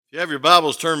If you have your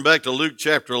Bibles, turn back to Luke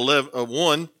chapter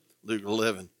 1. Luke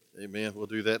 11. Amen. We'll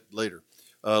do that later.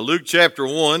 Luke chapter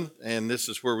 1, and this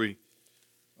is where we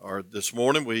are this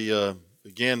morning. We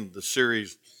began the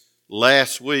series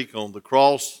last week on the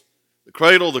cross, the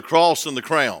cradle, the cross, and the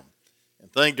crown.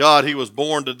 And thank God he was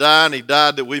born to die, and he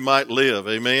died that we might live.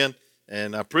 Amen.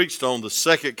 And I preached on the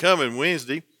second coming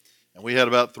Wednesday, and we had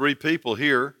about 3 people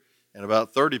here and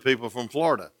about 30 people from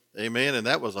Florida. Amen. And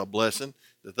that was a blessing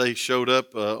that they showed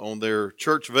up on their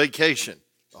church vacation.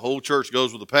 The whole church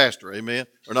goes with the pastor, amen.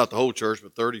 Or not the whole church,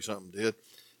 but 30-something did.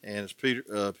 And it's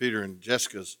Peter and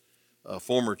Jessica's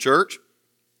former church.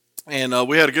 And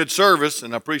we had a good service,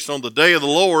 and I preached on the day of the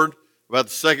Lord about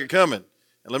the second coming.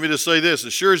 And let me just say this,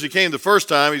 as sure as he came the first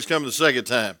time, he's coming the second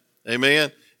time,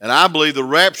 amen. And I believe the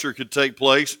rapture could take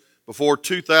place before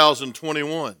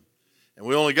 2021. And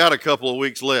we only got a couple of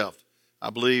weeks left. I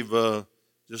believe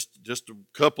just a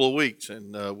couple of weeks,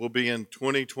 and we'll be in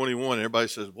 2021. Everybody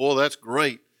says, boy, that's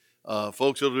great.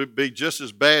 Folks, it'll be just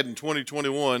as bad in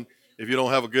 2021 if you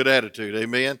don't have a good attitude,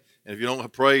 amen? And if you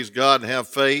don't praise God and have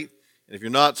faith, and if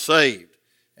you're not saved.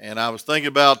 And I was thinking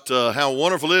about how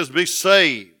wonderful it is to be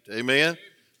saved, amen?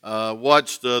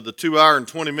 Watched the 2-hour and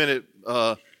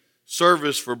 20-minute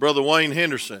service for Brother Wayne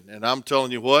Henderson, and I'm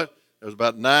telling you what, there was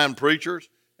about 9 preachers,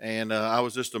 and I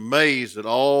was just amazed at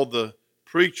all the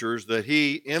preachers that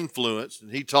he influenced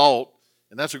and he taught,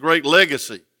 and that's a great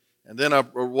legacy. And then I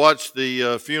watched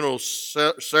the funeral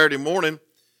Saturday morning.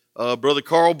 Brother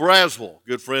Carl Braswell,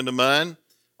 good friend of mine,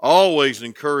 always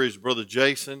encouraged Brother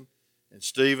Jason and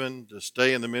Stephen to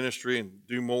stay in the ministry and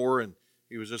do more, and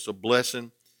he was just a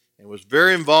blessing and was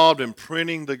very involved in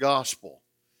printing the gospel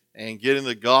and getting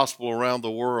the gospel around the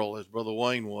world, as Brother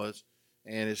Wayne was.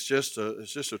 And it's just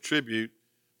a tribute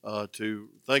to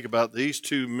think about these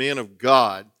 2 men of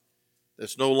God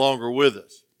that's no longer with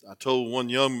us. I told one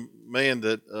young man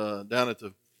that down at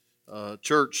the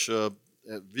church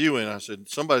at viewing, I said,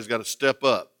 somebody's got to step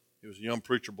up. He was a young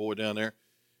preacher boy down there,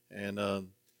 and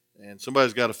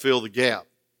somebody's got to fill the gap.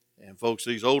 And folks,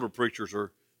 these older preachers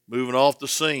are moving off the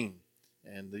scene,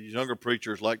 and these younger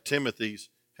preachers like Timothy's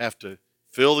have to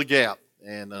fill the gap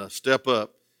and step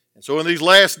up. And so in these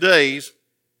last days,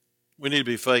 we need to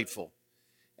be faithful.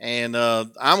 And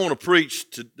I'm going to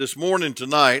preach this morning,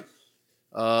 tonight,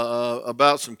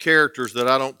 about some characters that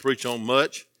I don't preach on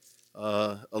much,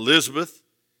 Elizabeth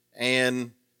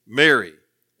and Mary,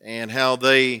 and how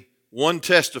one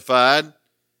testified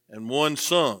and one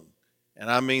sung. And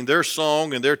I mean, their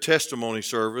song and their testimony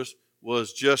service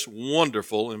was just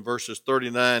wonderful in verses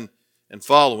 39 and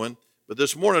following. But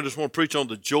this morning I just want to preach on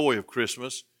the joy of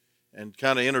Christmas and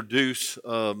kind of introduce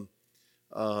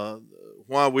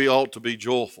why we ought to be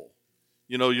joyful.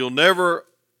 You know, you'll never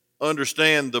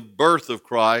understand the birth of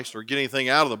Christ or get anything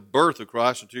out of the birth of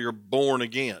Christ until you're born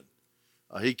again.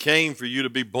 He came for you to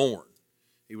be born.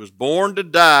 He was born to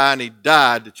die, and he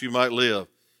died that you might live.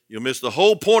 You'll miss the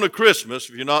whole point of Christmas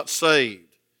if you're not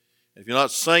saved, if you're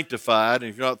not sanctified,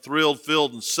 and if you're not thrilled,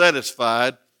 filled, and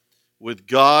satisfied with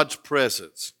God's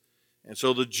presence. And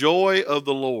so the joy of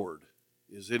the Lord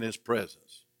is in his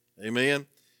presence. Amen.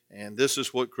 And this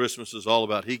is what Christmas is all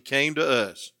about. He came to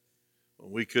us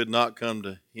when we could not come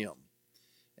to him.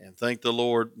 And thank the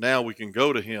Lord, now we can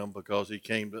go to him because he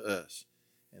came to us.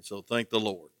 And so thank the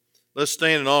Lord. Let's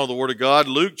stand and honor the Word of God.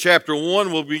 Luke chapter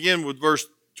 1, we'll begin with verse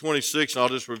 26, and I'll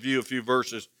just review a few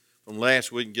verses from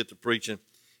last week and get to preaching.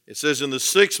 It says, in the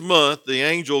 6th month, the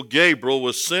angel Gabriel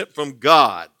was sent from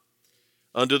God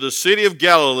unto the city of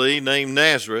Galilee named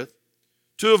Nazareth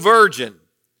to a virgin,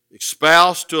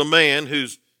 espoused to a man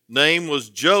whose name was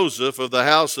Joseph of the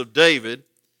house of David,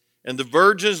 and the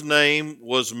virgin's name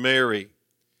was Mary.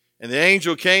 And the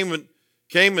angel came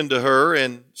unto her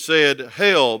and said,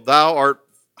 Hail, thou art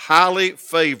highly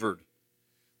favored.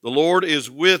 The Lord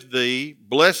is with thee.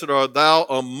 Blessed art thou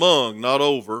among, not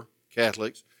over,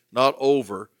 Catholics, not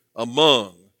over,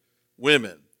 among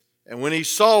women. And when he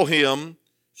saw him,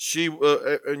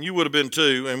 and you would have been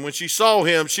too, and when she saw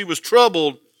him, she was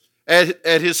troubled at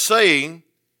his saying,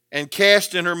 and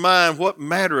cast in her mind what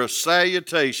matter of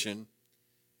salutation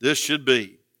this should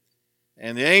be.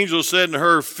 And the angel said unto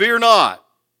her, Fear not,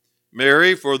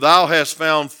 Mary, for thou hast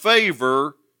found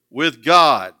favor with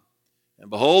God. And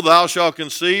behold, thou shalt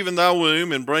conceive in thy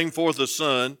womb, and bring forth a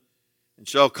son, and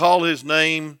shall call his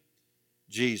name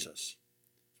Jesus.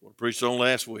 That's what I preached on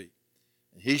last week.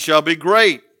 And he shall be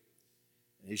great,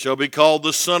 and he shall be called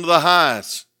the Son of the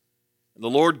Highest. And the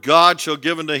Lord God shall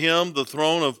give unto him the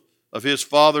throne of his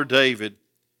father David,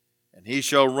 and he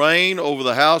shall reign over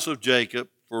the house of Jacob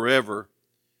forever.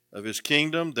 Of his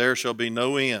kingdom there shall be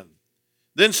no end.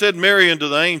 Then said Mary unto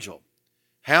the angel,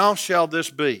 how shall this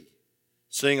be,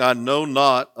 seeing I know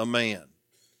not a man?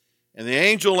 And the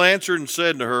angel answered and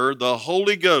said to her, the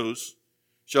Holy Ghost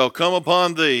shall come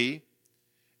upon thee,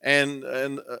 and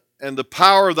the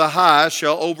power of the highest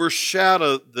shall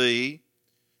overshadow thee.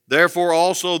 Therefore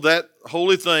also that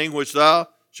holy thing which thou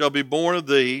shalt be born of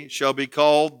thee shall be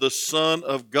called the Son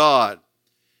of God.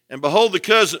 And behold,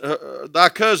 thy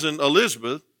cousin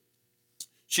Elizabeth,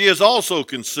 she has also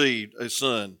conceived a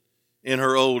son in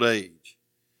her old age.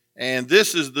 And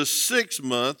this is the 6th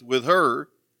month with her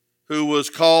who was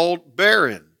called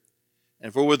barren.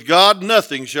 And for with God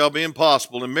nothing shall be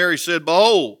impossible. And Mary said,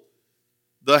 behold,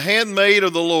 the handmaid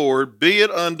of the Lord, be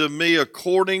it unto me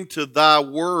according to thy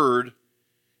word.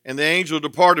 And the angel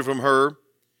departed from her.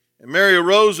 And Mary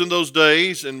arose in those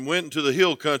days and went into the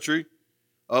hill country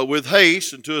with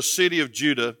haste into a city of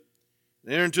Judah,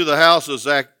 and entered into the house of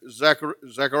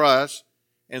Zacharias,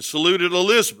 and saluted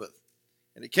Elizabeth.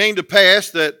 And it came to pass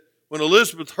that when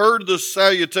Elizabeth heard the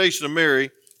salutation of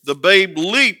Mary, the babe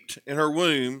leaped in her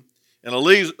womb, and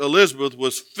Elizabeth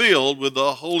was filled with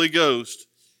the Holy Ghost.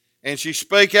 And she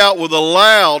spake out with a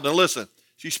loud, now listen,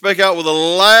 she spake out with a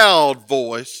loud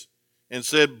voice and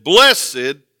said,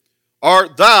 blessed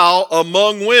art thou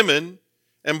among women,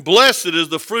 and blessed is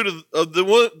the fruit of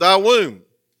thy womb.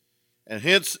 And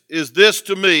hence is this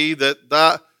to me, that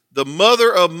the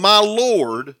mother of my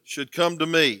Lord should come to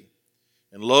me.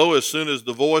 And lo, as soon as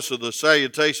the voice of the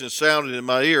salutation sounded in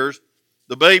my ears,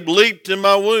 the babe leaped in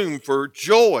my womb for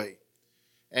joy.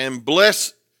 And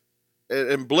blessed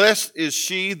is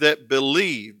she that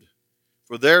believed,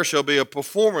 for there shall be a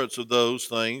performance of those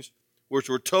things which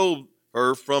were told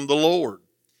her from the Lord.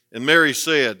 And Mary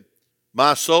said,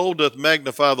 my soul doth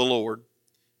magnify the Lord.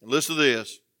 And listen to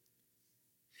this.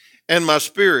 And my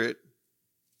spirit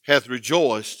hath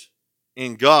rejoiced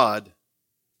in God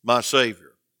my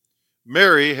Savior.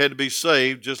 Mary had to be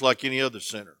saved just like any other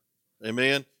sinner.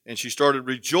 Amen. And she started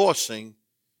rejoicing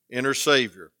in her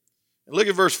Savior. And look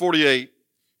at verse 48.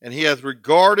 And he hath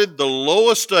regarded the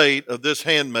low estate of this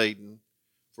handmaiden,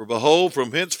 for behold,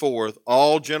 from henceforth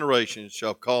all generations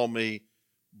shall call me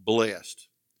blessed.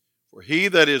 For he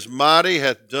that is mighty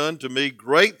hath done to me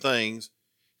great things,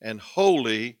 and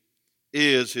holy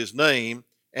is his name,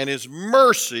 and his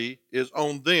mercy is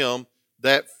on them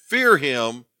that fear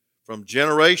him from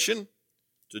generation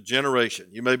to generation.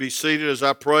 You may be seated as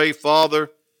I pray. Father,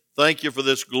 thank you for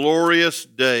this glorious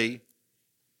day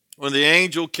when the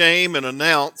angel came and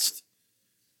announced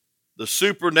the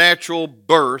supernatural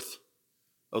birth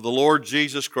of the Lord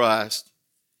Jesus Christ,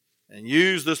 and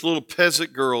used this little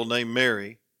peasant girl named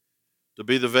Mary to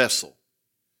be the vessel.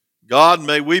 God,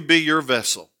 may we be your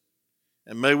vessel,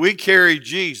 and may we carry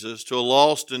Jesus to a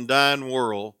lost and dying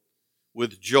world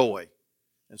with joy.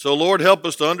 And so, Lord, help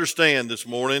us to understand this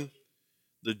morning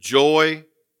the joy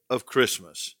of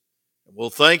Christmas. And we'll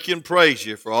thank you and praise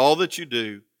you for all that you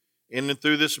do in and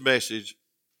through this message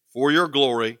for your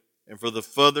glory and for the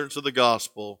furtherance of the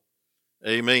gospel.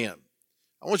 Amen.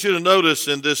 I want you to notice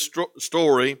in this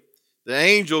story, the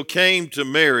angel came to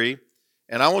Mary,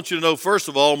 and I want you to know, first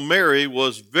of all, Mary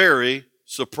was very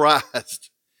surprised,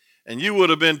 and you would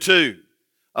have been too.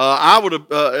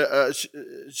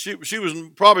 She was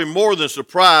probably more than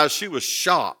surprised. She was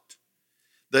shocked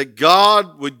that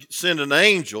God would send an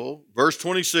angel, verse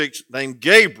 26, named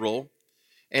Gabriel,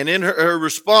 and in her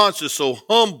response is so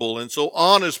humble and so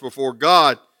honest before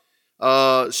God.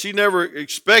 She never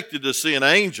expected to see an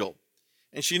angel,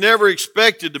 and she never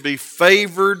expected to be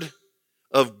favored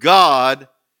of God,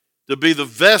 to be the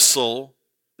vessel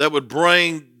that would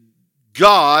bring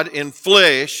God in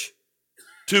flesh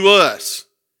to us.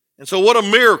 And so what a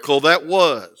miracle that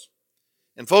was.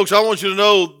 And folks, I want you to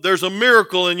know there's a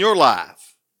miracle in your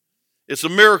life. It's a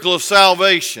miracle of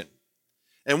salvation.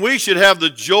 And we should have the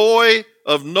joy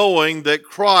of knowing that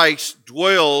Christ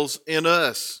dwells in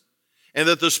us, and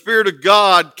that the Spirit of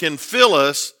God can fill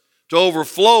us to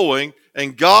overflowing.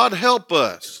 And God help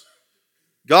us.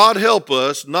 God help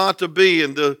us not to be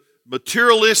in the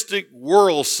materialistic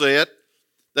world set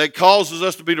that causes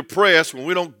us to be depressed when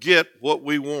we don't get what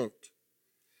we want.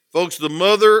 Folks, the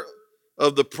mother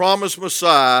of the promised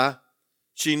Messiah,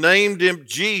 she named him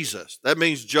Jesus. That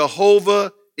means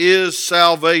Jehovah is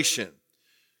salvation.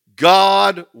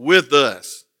 God with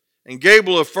us. And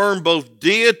Gabriel affirmed both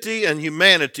deity and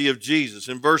humanity of Jesus.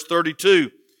 In verse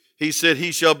 32, he said,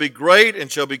 he shall be great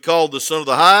and shall be called the Son of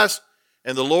the Highest,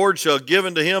 and the Lord shall give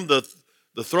unto him the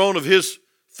throne of his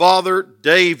father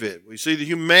David. We see the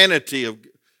humanity of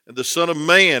the Son of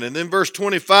Man. And then verse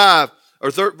 25,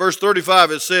 verse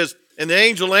 35, it says, and the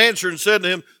angel answered and said to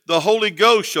him, the Holy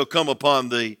Ghost shall come upon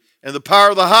thee, and the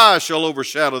power of the Highest shall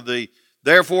overshadow thee.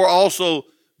 Therefore also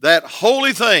that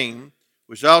holy thing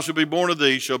which thou shalt be born of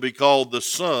thee shall be called the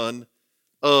Son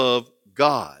of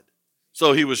God.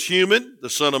 So he was human, the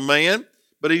Son of Man,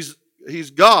 but he's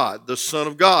God, the Son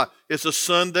of God. It's a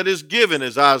Son that is given,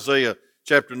 as Isaiah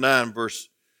chapter 9, verse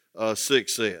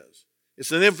 6 says.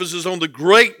 It's an emphasis on the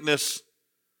greatness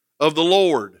of the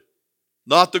Lord,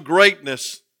 not the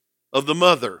greatness of the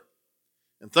mother.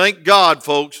 And thank God,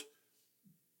 folks,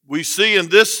 we see in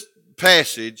this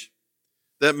passage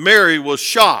that Mary was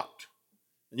shocked.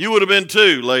 And you would have been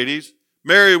too, ladies.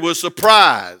 Mary was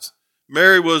surprised.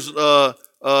 Mary was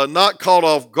not caught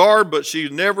off guard, but she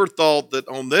never thought that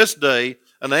on this day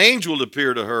an angel would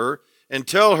appear to her and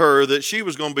tell her that she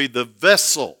was going to be the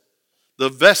vessel. The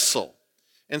vessel.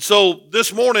 And so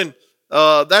this morning,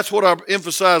 that's what I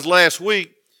emphasized last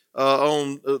week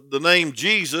on the name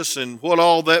Jesus and what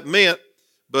all that meant.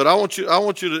 But I want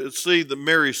you to see the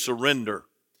Mary's surrender.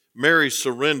 Mary's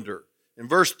surrender. In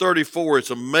verse 34,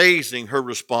 it's amazing, her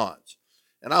response.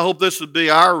 And I hope this would be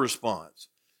our response.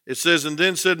 It says, and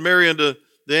then said Mary unto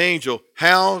the angel,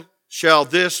 how shall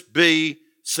this be,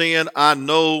 seeing I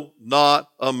know not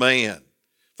a man?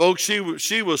 Folks,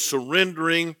 she was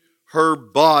surrendering her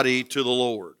body to the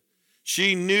Lord.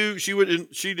 She knew, she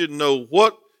didn't know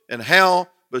what and how,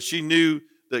 but she knew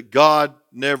that God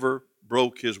never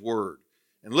broke his word.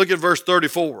 And look at verse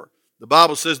 34. The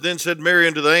Bible says, then said Mary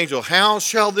unto the angel, how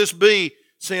shall this be,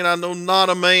 seeing I know not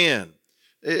a man?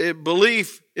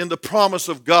 Belief in the promise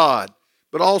of God,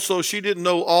 but also she didn't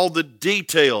know all the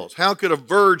details. How could a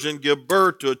virgin give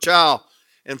birth to a child?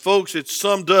 And folks, it's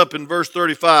summed up in verse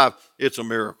 35. It's a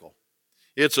miracle.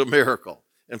 It's a miracle.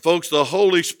 And folks, the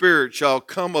Holy Spirit shall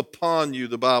come upon you,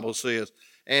 the Bible says.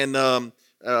 And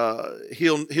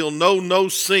he'll know no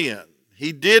sin.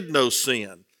 He did no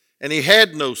sin. And he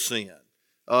had no sin.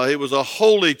 He was a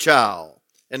holy child.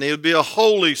 And he would be a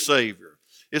holy Savior.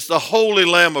 It's the holy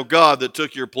Lamb of God that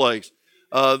took your place.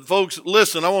 Folks,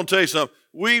 listen, I want to tell you something.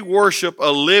 We worship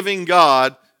a living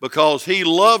God because he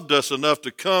loved us enough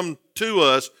to come to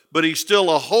us, but he's still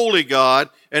a holy God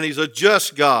and he's a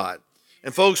just God.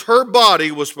 And folks, her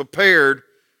body was prepared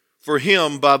for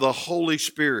him by the Holy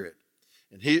Spirit.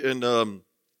 And in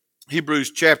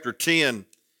Hebrews chapter 10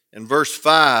 and verse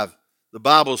 5, the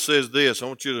Bible says this. I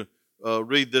want you to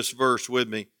read this verse with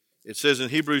me. It says in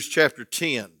Hebrews chapter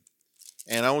 10,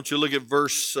 and I want you to look at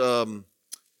verse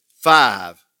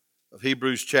 5 of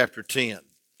Hebrews chapter 10.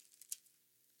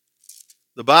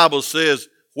 The Bible says,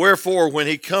 wherefore when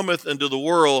he cometh into the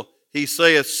world, he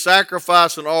saith,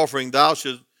 sacrifice and offering thou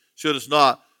shouldest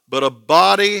not, but a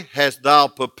body hast thou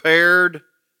prepared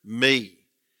me.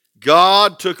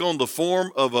 God took on the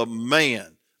form of a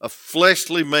man, a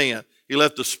fleshly man. He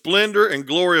left the splendor and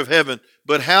glory of heaven.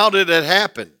 But how did it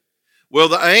happen? Well,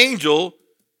 the angel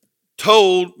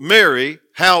told Mary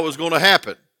how it was going to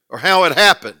happen, or how it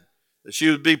happened, that she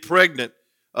would be pregnant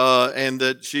and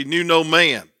that she knew no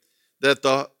man,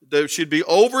 that she'd be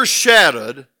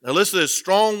overshadowed. Now listen to this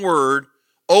strong word,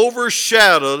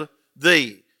 overshadowed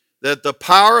thee, that the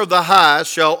power of the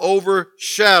highest shall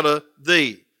overshadow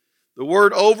thee. The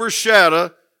word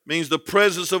overshadow means the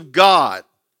presence of God.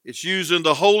 It's used in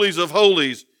the holies of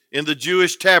holies in the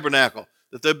Jewish tabernacle,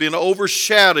 that there'd be an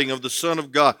overshadowing of the Son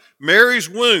of God. Mary's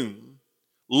womb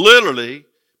literally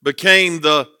became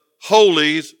the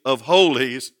holies of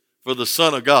holies for the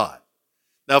Son of God.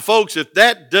 Now, folks, if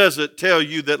that doesn't tell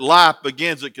you that life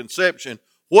begins at conception,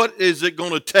 what is it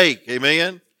going to take?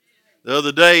 Amen? The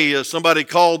other day, somebody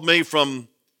called me from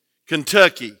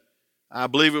Kentucky. I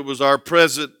believe it was our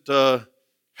present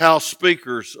House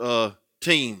Speakers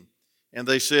team. And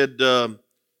they said,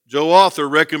 Joe Arthur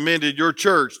recommended your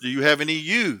church. Do you have any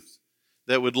youth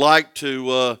that would like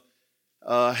to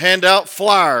hand out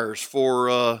flyers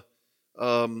for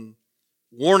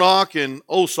Warnock and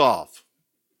Ossoff?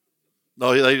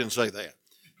 No, they didn't say that.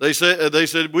 They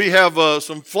said we have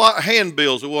some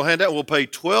handbills that we'll hand out. We'll pay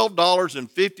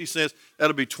 $12.50.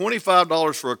 That'll be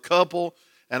 $25 for a couple.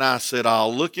 And I said,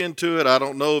 I'll look into it. I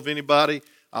don't know of anybody.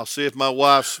 I'll see if my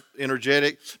wife's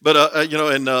energetic. But,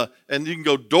 and you can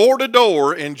go door to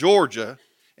door in Georgia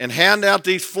and hand out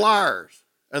these flyers.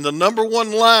 And the number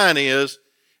one line is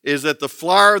that the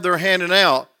flyer they're handing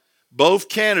out, both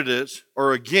candidates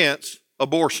are against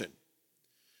abortion.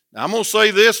 Now, I'm going to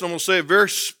say this, and I'm going to say it very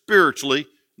spiritually,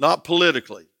 not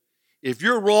politically. If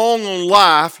you're wrong on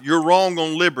life, you're wrong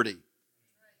on liberty.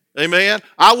 Amen?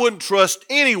 I wouldn't trust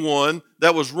anyone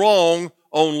that was wrong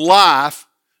on life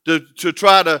to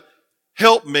try to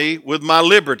help me with my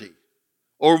liberty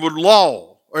or with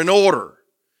law or an order.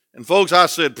 And folks, I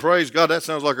said, praise God, that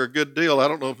sounds like a good deal. I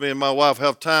don't know if me and my wife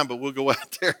have time, but we'll go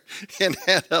out there and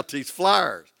hand out these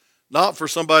flyers. Not for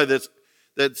somebody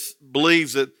that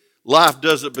believes that life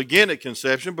doesn't begin at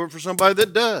conception, but for somebody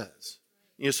that does.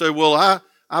 You say, well,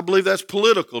 I believe that's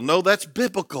political. No, that's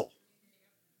biblical.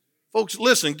 Folks,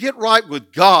 listen, get right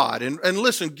with God. And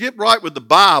listen, get right with the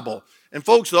Bible. And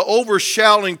folks, the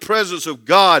overshadowing presence of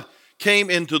God came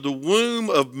into the womb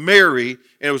of Mary,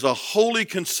 and it was a holy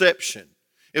conception.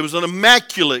 It was an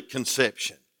immaculate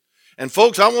conception. And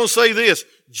folks, I want to say this.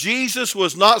 Jesus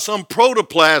was not some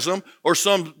protoplasm or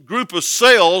some group of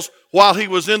cells while he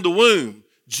was in the womb.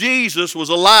 Jesus was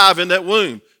alive in that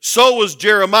womb. So was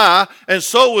Jeremiah, and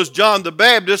so was John the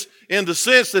Baptist, in the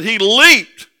sense that he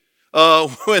leaped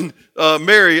when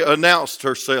Mary announced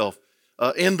herself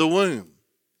in the womb.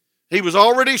 He was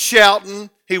already shouting.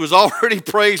 He was already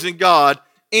praising God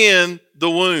in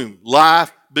the womb.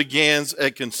 Life begins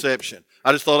at conception.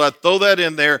 I just thought I'd throw that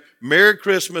in there. Merry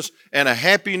Christmas and a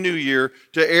Happy New Year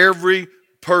to every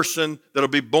person that will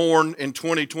be born in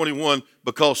 2021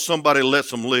 because somebody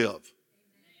lets them live.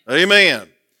 Amen.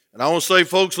 And I want to say,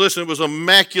 folks, listen, it was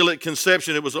immaculate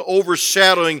conception. It was an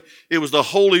overshadowing. It was the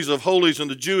holies of holies in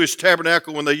the Jewish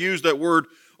tabernacle. When they used that word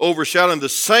overshadowing, the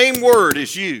same word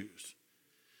is used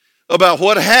about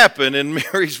what happened in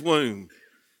Mary's womb,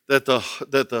 that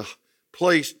the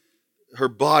place, her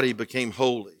body became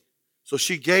holy. So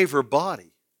she gave her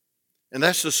body. And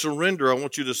that's the surrender I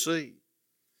want you to see.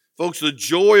 Folks, the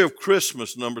joy of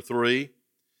Christmas, number 3,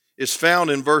 is found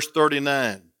in verse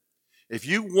 39. If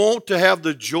you want to have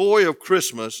the joy of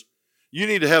Christmas, you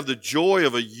need to have the joy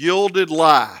of a yielded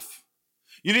life.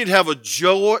 You need to have a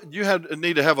joy,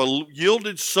 need to have a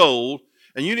yielded soul,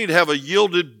 and you need to have a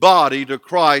yielded body to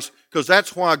Christ, because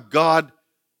that's why God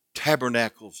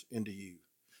tabernacles into you.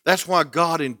 That's why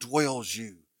God indwells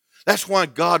you. That's why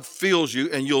God fills you,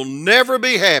 and you'll never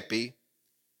be happy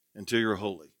until you're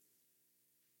holy.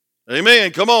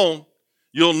 Amen. Come on.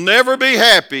 You'll never be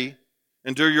happy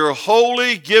until you're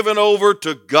wholly given over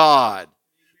to God.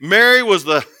 Mary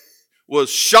was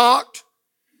shocked.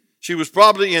 She was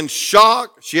probably in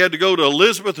shock. She had to go to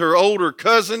Elizabeth, her older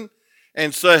cousin,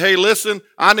 and say, hey, listen,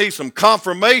 I need some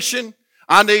confirmation.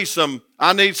 I need some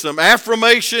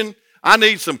affirmation. I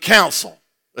need some counsel.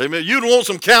 Amen. You'd want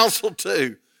some counsel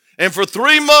too. And for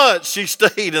 3 months, she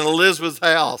stayed in Elizabeth's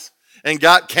house and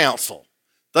got counsel.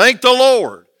 Thank the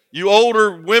Lord. You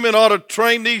older women ought to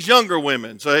train these younger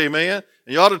women. Say amen.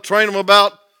 And you ought to train them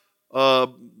about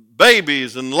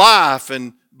babies and life,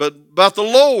 but about the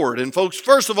Lord. And folks,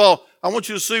 first of all, I want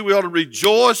you to see we ought to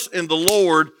rejoice in the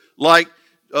Lord like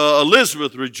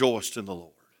Elizabeth rejoiced in the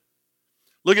Lord.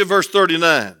 Look at verse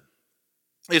 39.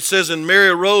 It says, and Mary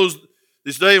arose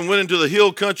this day and went into the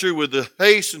hill country with the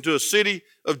haste into a city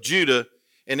of Judah,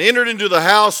 and entered into the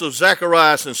house of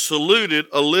Zacharias and saluted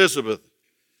Elizabeth.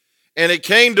 And it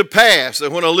came to pass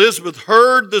that when Elizabeth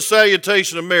heard the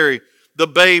salutation of Mary, the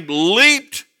babe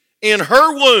leaped in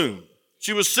her womb.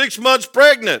 She was 6 months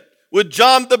pregnant with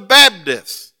John the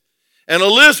Baptist. And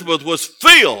Elizabeth was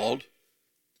filled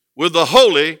with the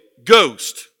Holy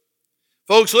Ghost.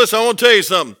 Folks, listen, I want to tell you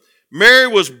something. Mary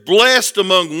was blessed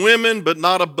among women, but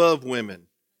not above women.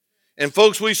 And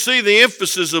folks, we see the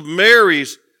emphasis of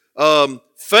Mary's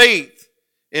faith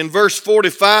in verse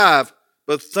 45.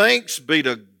 But thanks be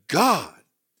to God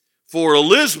for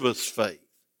Elizabeth's faith,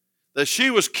 that she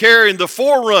was carrying the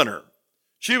forerunner.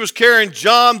 She was carrying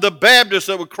John the Baptist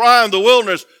that would cry in the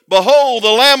wilderness, behold, the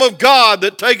Lamb of God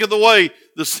that taketh away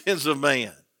the sins of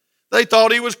man. They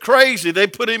thought he was crazy. They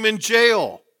put him in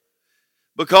jail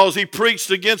because he preached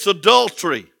against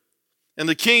adultery, and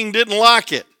the king didn't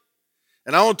like it.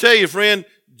 And I want to tell you, friend,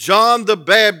 John the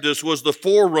Baptist was the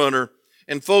forerunner,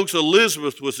 and folks,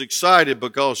 Elizabeth was excited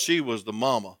because she was the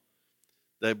mama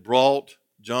that brought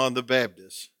John the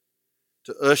Baptist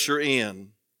to usher in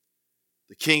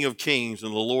the King of Kings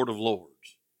and the Lord of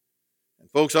Lords. And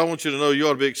folks, I want you to know you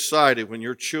ought to be excited when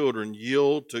your children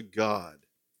yield to God.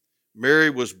 Mary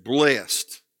was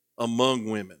blessed among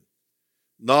women,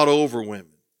 not over women.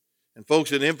 And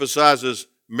folks, it emphasizes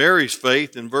Mary's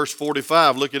faith in verse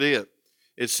 45. Look at it.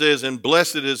 It says, and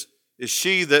blessed is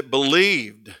she that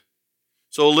believed.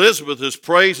 So Elizabeth is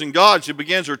praising God. She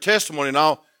begins her testimony, and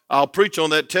I'll preach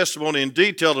on that testimony in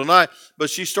detail tonight. But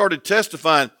she started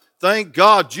testifying, thank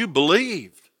God you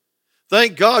believed.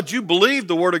 Thank God you believed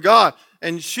the Word of God.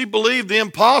 And she believed the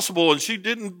impossible, and she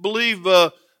didn't believe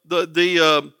the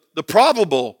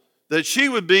probable, that she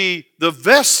would be the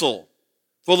vessel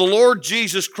for the Lord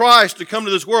Jesus Christ to come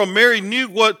to this world. Mary knew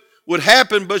what would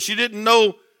happen, but she didn't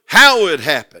know how it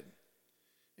happened.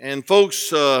 And folks,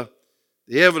 the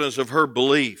evidence of her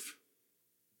belief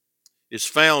is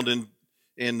found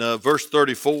in verse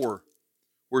 34,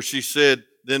 where she said,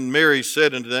 then Mary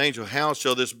said unto the angel, how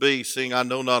shall this be, seeing I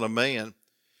know not a man?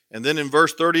 And then in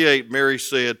verse 38, Mary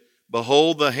said,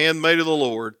 Behold, the handmaid of the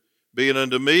Lord, be it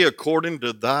unto me according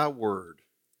to thy word.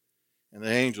 And the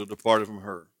angel departed from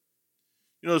her.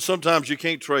 You know, sometimes you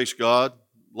can't trace God.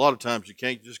 A lot of times you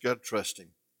can't. You just got to trust him.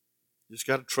 You just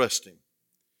got to trust him.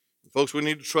 And folks, we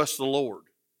need to trust the Lord.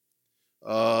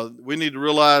 We need to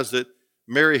realize that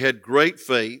Mary had great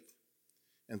faith,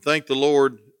 and thank the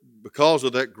Lord because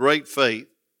of that great faith.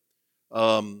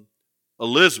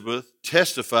 Elizabeth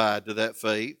testified to that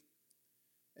faith,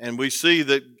 and we see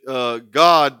that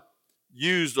God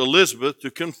used Elizabeth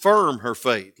to confirm her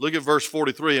faith. Look at verse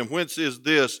 43. And whence is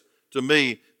this to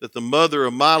me that the mother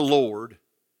of my Lord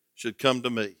should come to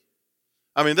me?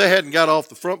 I mean, they hadn't got off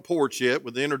the front porch yet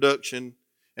with the introduction,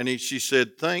 and she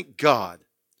said, Thank God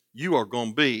you are going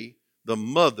to be the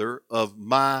mother of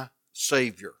my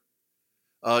Savior.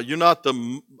 You're not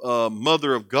the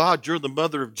mother of God, you're the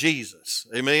mother of Jesus.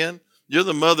 Amen? You're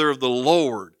the mother of the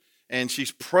Lord. And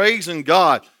she's praising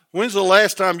God. When's the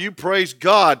last time you praised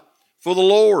God for the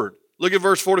Lord? Look at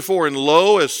verse 44. And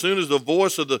lo, as soon as the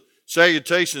voice of the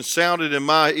salutation sounded in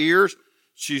my ears,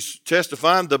 she's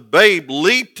testifying, the babe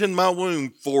leaped in my womb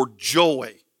for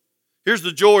joy. Here's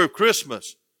the joy of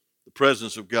Christmas, the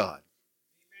presence of God.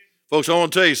 Folks, I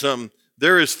want to tell you something.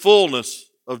 There is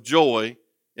fullness of joy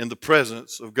in the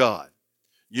presence of God.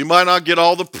 You might not get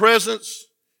all the presents,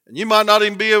 and you might not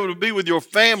even be able to be with your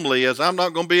family, as I'm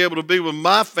not going to be able to be with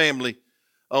my family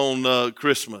on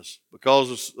Christmas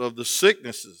because of the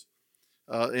sicknesses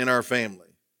in our family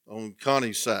on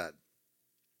Connie's side.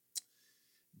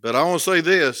 But I want to say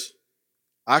this,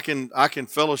 I can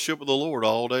fellowship with the Lord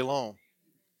all day long.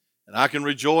 And I can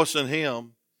rejoice in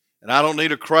him. And I don't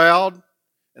need a crowd.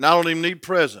 And I don't even need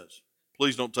presents.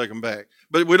 Please don't take them back.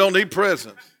 But we don't need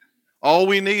presents. All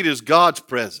we need is God's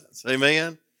presence.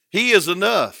 Amen? He is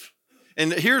enough.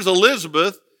 And here's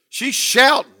Elizabeth. She's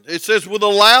shouting. It says with a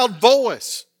loud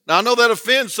voice. Now I know that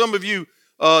offends some of you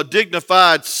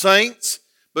dignified saints.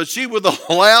 But she with a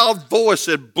loud voice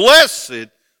said, Blessed,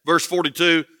 verse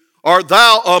 42, art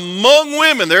thou among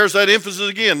women. There's that emphasis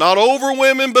again. Not over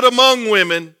women, but among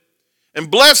women.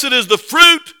 And blessed is the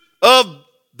fruit of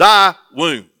thy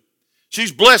womb.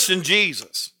 She's blessing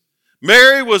Jesus.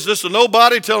 Mary was just a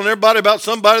nobody telling everybody about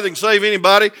somebody that can save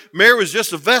anybody. Mary was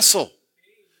just a vessel.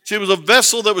 She was a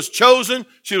vessel that was chosen.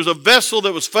 She was a vessel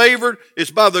that was favored.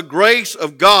 It's by the grace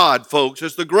of God, folks.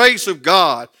 It's the grace of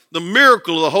God. The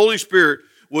miracle of the Holy Spirit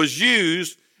was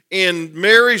used in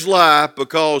Mary's life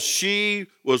because she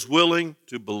was willing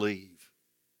to believe.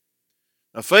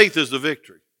 Now, faith is the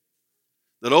victory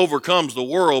that overcomes the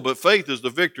world, but faith is the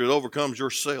victory that overcomes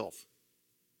yourself.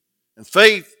 And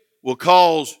faith will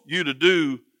cause you to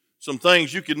do some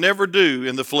things you could never do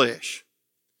in the flesh.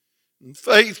 And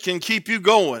faith can keep you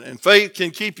going, and faith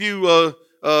can keep you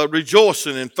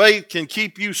rejoicing, and faith can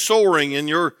keep you soaring in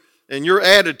your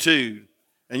attitude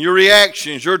and your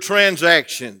reactions, your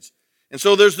transactions. And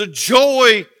so there's the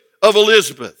joy of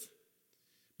Elizabeth.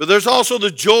 But there's also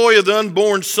the joy of the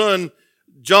unborn son,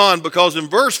 John, because in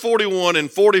verse 41 and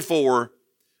 44,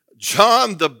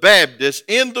 John the Baptist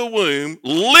in the womb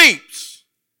leaps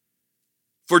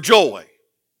for joy.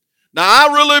 Now,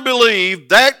 I really believe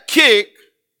that kick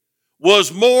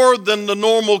was more than the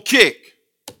normal kick.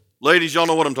 Ladies, y'all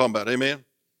know what I'm talking about, amen?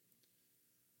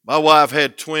 My wife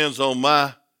had twins on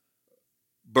my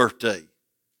birthday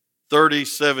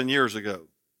 37 years ago.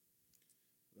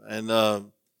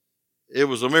 And it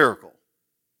was a miracle.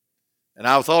 And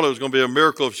I thought it was going to be a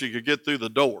miracle if she could get through the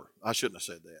door. I shouldn't have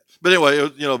said that. But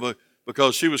anyway,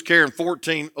 because she was carrying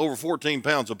over 14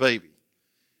 pounds of baby.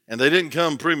 And they didn't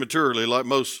come prematurely like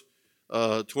most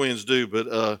twins do.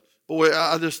 But boy,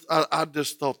 I just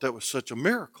thought that was such a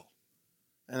miracle.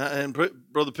 And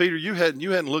Brother Peter, you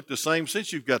hadn't looked the same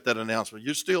since you've got that announcement.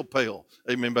 You're still pale.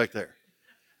 Amen, back there.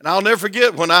 And I'll never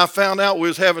forget when I found out we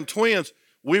was having twins,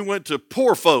 we went to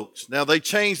Poor Folks. Now, they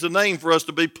changed the name for us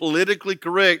to be politically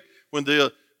correct when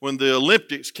the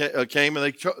Olympics came,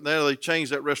 and they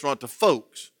changed that restaurant to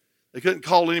Folks. They couldn't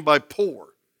call anybody poor.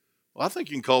 Well, I think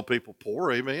you can call people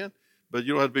poor, amen, but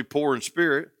you don't have to be poor in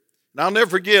spirit. And I'll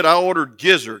never forget, I ordered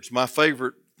gizzards, my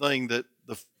favorite thing that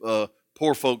the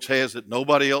Poor Folks has that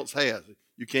nobody else has.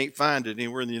 You can't find it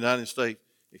anywhere in the United States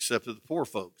except at the Poor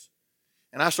Folks.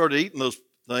 And I started eating those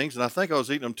things, and I think I was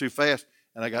eating them too fast,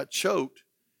 and I got choked.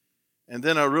 And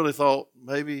then I really thought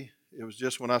maybe it was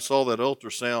just when I saw that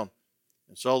ultrasound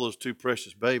and saw those two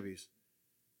precious babies,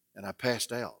 and I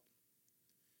passed out.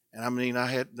 And I mean,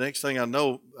 the next thing I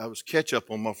know, I was ketchup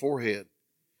on my forehead,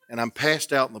 and I'm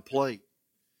passed out in the plate.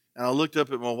 And I looked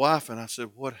up at my wife, and I said,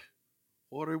 what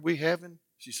are we having?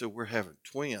 She said, we're having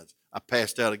twins. I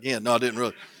passed out again. No, I didn't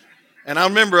really. And I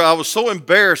remember I was so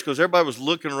embarrassed because everybody was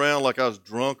looking around like I was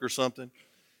drunk or something.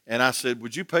 And I said,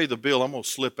 would you pay the bill? I'm going to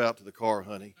slip out to the car,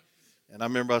 honey. And I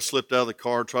remember I slipped out of the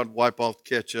car, tried to wipe off the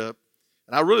ketchup.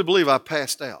 And I really believe I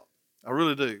passed out. I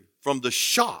really do. From the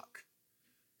shock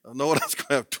of knowing I was going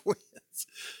to have twins.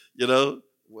 You know,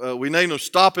 we named them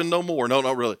Stopping No More. No,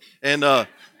 not really. And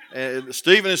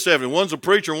Stephen and Stephanie, one's a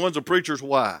preacher and one's a preacher's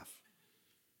wife.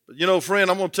 But, you know, friend,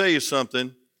 I'm going to tell you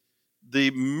something.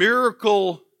 The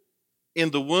miracle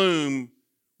in the womb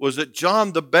was that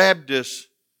John the Baptist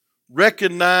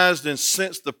recognized and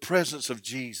sensed the presence of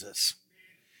Jesus.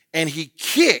 And he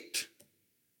kicked,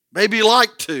 maybe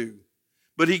like to,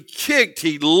 but he kicked,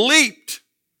 he leaped.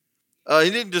 He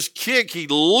didn't just kick, he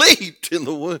leaped in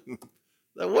the womb.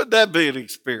 Now, wouldn't that be an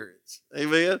experience?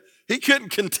 Amen? He couldn't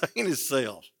contain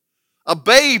himself. A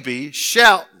baby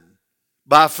shouting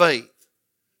by faith,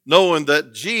 knowing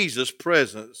that Jesus'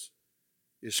 presence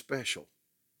is special.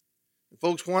 And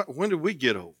folks, when did we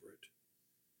get over it?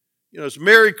 You know, it's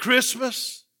Merry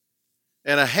Christmas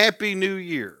and a Happy New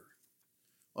Year.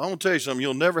 Well, I'm going to tell you something.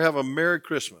 You'll never have a Merry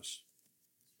Christmas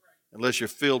unless you're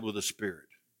filled with the Spirit.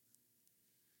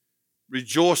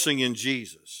 Rejoicing in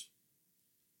Jesus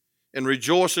and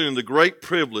rejoicing in the great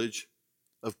privilege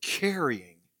of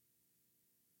carrying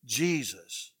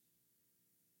Jesus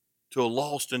to a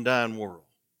lost and dying world.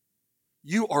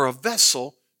 You are a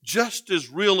vessel just as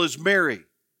real as Mary.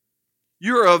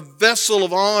 You're a vessel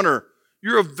of honor.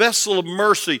 You're a vessel of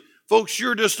mercy. Folks,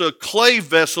 you're just a clay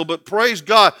vessel, but praise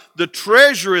God, the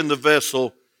treasure in the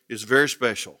vessel is very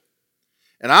special.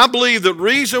 And I believe the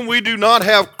reason we do not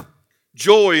have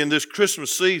joy in this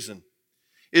Christmas season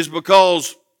is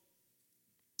because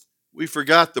we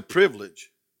forgot the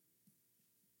privilege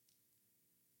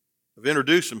of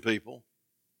introducing people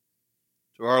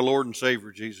to our Lord and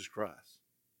Savior, Jesus Christ.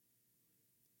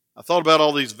 I thought about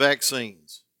all these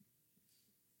vaccines.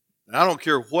 And I don't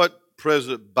care what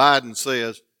President Biden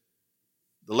says,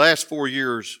 the last 4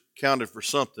 years counted for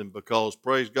something because,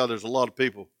 praise God, there's a lot of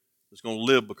people that's going to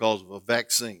live because of a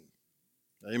vaccine.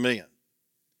 Amen.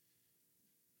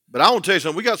 But I want to tell you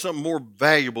something. We got something more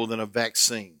valuable than a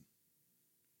vaccine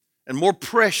and more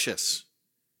precious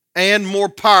and more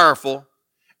powerful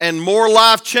and more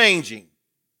life-changing. And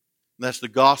that's the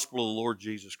gospel of the Lord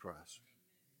Jesus Christ.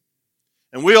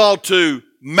 And we ought to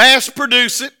mass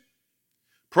produce it.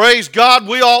 Praise God,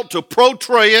 we ought to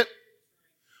portray it.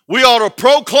 We ought to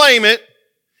proclaim it.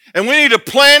 And we need to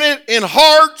plant it in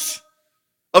hearts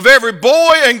of every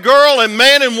boy and girl and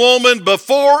man and woman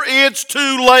before it's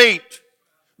too late.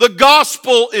 The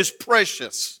gospel is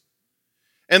precious.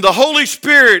 And the Holy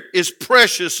Spirit is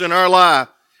precious in our life.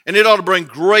 And it ought to bring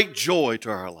great joy to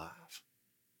our life.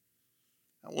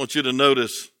 I want you to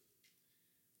notice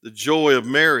the joy of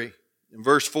Mary in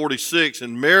verse 46.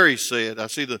 And Mary said, I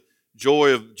see the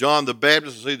joy of John the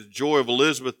Baptist, I see the joy of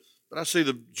Elizabeth, but I see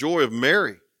the joy of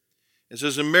Mary. It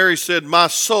says, and Mary said, my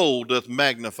soul doth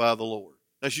magnify the Lord.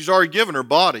 Now she's already given her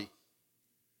body,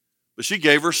 but she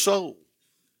gave her soul.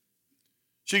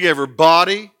 She gave her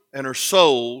body and her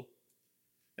soul.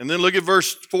 And then look at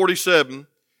verse 47.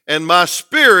 And my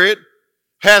spirit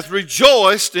hath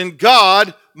rejoiced in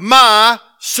God, my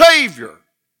Savior.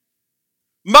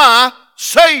 My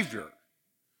Savior.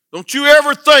 Don't you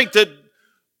ever think that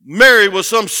Mary was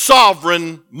some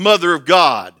sovereign mother of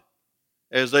God,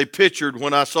 as they pictured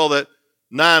when I saw that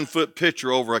 9-foot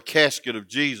picture over a casket of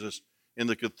Jesus in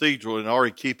the cathedral in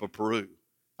Arequipa, Peru.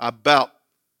 I about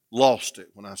lost it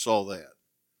when I saw that.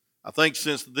 I think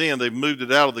since then they've moved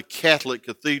it out of the Catholic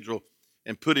cathedral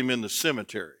and put him in the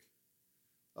cemetery.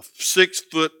 A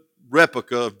 6-foot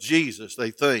replica of Jesus,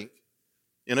 they think,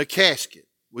 in a casket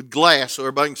with glass so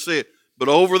everybody can see it. But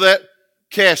over that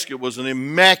casket was an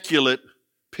immaculate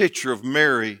picture of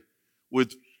Mary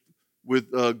with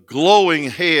a glowing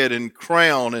head and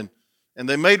crown, and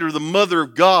they made her the mother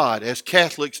of God, as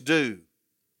Catholics do.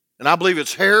 And I believe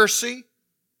it's heresy.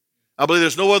 I believe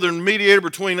there's no other mediator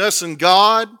between us and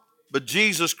God but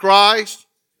Jesus Christ.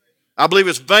 I believe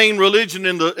it's vain religion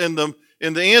in the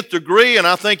nth degree, and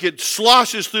I think it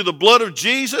sloshes through the blood of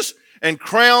Jesus and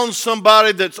crowns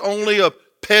somebody that's only a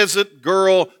peasant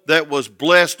girl that was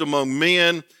blessed among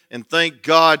men, and thank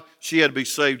God she had to be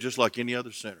saved just like any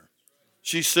other sinner.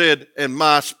 She said, and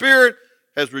my spirit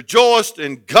has rejoiced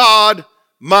in God,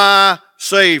 my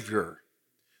Savior.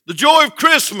 The joy of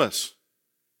Christmas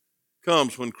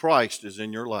comes when Christ is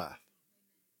in your life.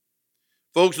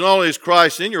 Folks, not only is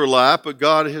Christ in your life, but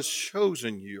God has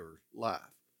chosen your life.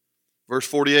 Verse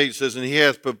 48 says, and he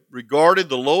hath regarded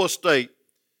the low estate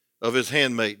of his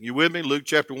handmaid. You with me? Luke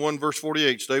chapter 1, verse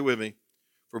 48. Stay with me.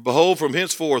 For behold, from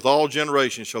henceforth all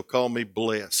generations shall call me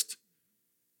blessed.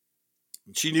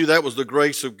 And she knew that was the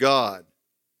grace of God.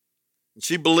 And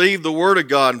she believed the word of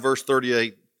God in verse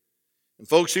 38. And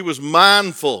folks, she was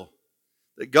mindful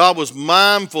that God was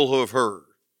mindful of her.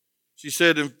 She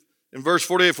said in verse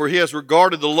 48, "For he has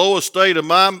regarded the low estate of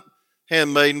my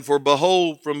handmaiden, for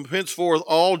behold, from henceforth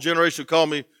all generations call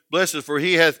me blessed, for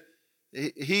he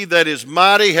that is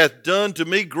mighty hath done to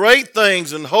me great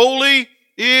things, and holy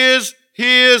is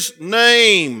his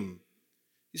name."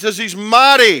 He says he's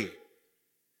mighty.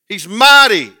 He's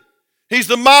mighty. He's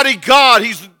the mighty God.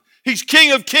 He's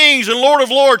King of kings and Lord of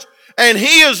lords. And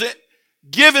he has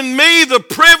given me the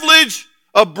privilege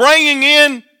of bringing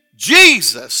in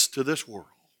Jesus to this world.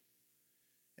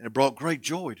 And it brought great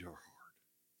joy to her heart.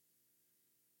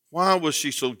 Why was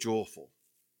she so joyful?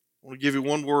 I want to give you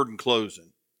one word in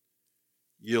closing.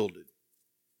 Yielded.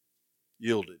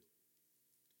 Yielded.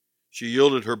 She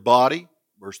yielded her body,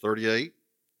 verse 38.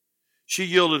 She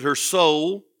yielded her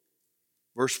soul,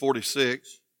 verse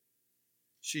 46.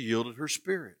 She yielded her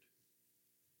spirit,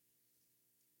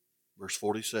 verse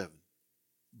 47.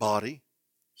 Body,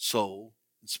 soul,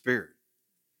 and spirit.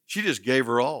 She just gave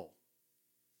her all.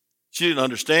 She didn't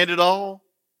understand it all.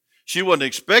 She wasn't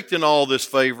expecting all this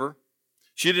favor.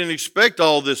 She didn't expect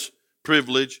all this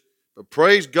privilege. But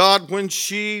praise God, when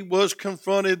she was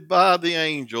confronted by the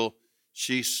angel,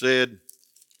 she said,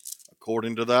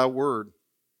 "According to thy word."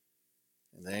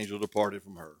 And the angel departed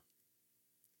from her.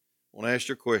 I want to ask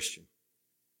you a question.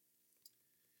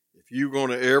 If you're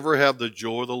going to ever have the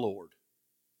joy of the Lord,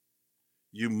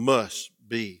 you must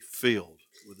be filled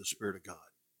with the Spirit of God.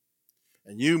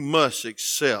 And you must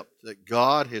accept that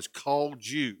God has called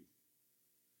you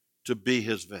to be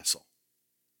his vessel.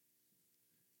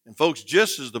 And folks,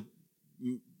 just as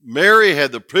Mary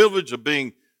had the privilege of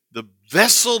being the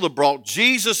vessel that brought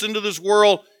Jesus into this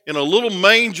world in a little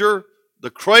manger,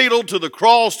 the cradle to the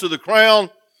cross to the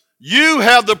crown, you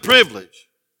have the privilege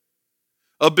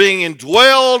of being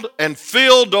indwelled and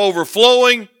filled to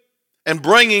overflowing and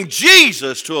bringing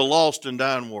Jesus to a lost and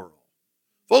dying world.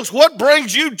 Folks, what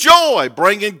brings you joy?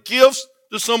 Bringing gifts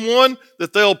to someone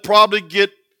that they'll probably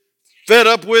get fed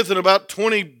up with in about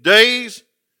 20 days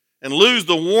and lose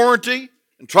the warranty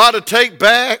and try to take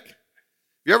back?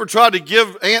 You ever tried to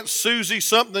give Aunt Susie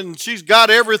something and she's got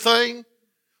everything?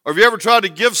 Or have you ever tried to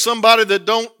give somebody that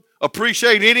don't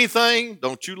appreciate anything?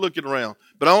 Don't you look it around.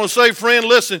 But I want to say, friend,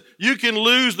 listen, you can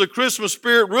lose the Christmas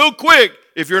spirit real quick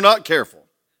if you're not careful.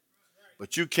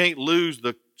 But you can't lose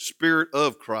the Spirit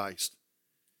of Christ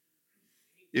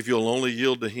if you'll only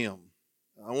yield to him.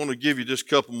 I want to give you just a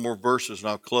couple more verses and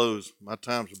I'll close. My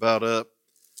time's about up.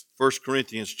 1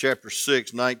 Corinthians chapter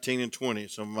 6, 19 and 20,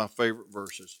 some of my favorite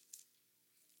verses.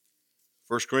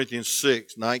 1 Corinthians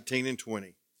 6, 19 and 20.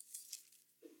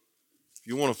 If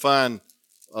you want to find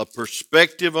a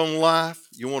perspective on life,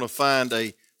 you want to find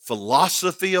a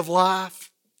philosophy of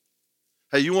life,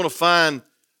 hey, you want to find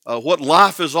what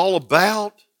life is all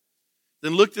about,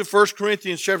 then look at 1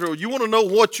 Corinthians chapter. You want to know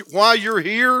why you're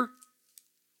here?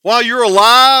 Why you're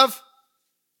alive?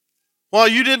 Why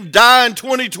you didn't die in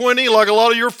 2020 like a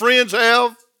lot of your friends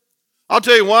have? I'll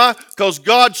tell you why. Because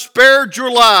God spared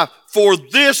your life for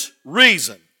this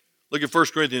reason. Look at 1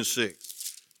 Corinthians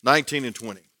 6, 19 and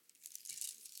 20.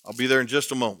 I'll be there in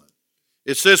just a moment.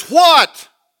 It says, "What?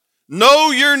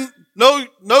 Know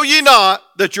ye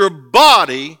not that your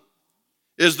body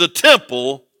is the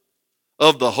temple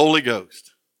of the Holy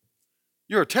Ghost?"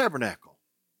 You're a tabernacle.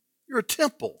 You're a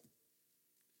temple.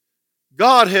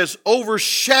 God has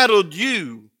overshadowed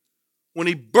you when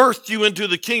he birthed you into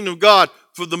the kingdom of God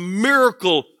for the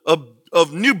miracle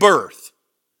of new birth.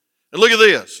 And look at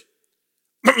this,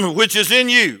 which is in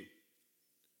you.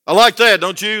 I like that,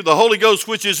 don't you? The Holy Ghost,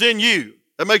 which is in you.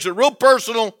 That makes it real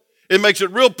personal, it makes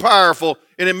it real powerful,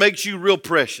 and it makes you real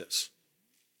precious.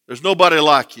 There's nobody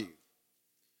like you.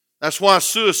 That's why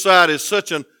suicide is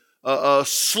such a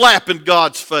slap in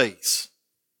God's face.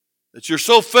 That you're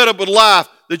so fed up with life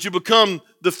that you become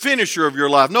the finisher of your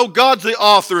life. No, God's the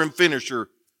author and finisher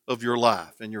of your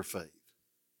life and your faith.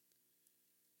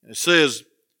 And it says,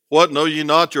 "What? Know ye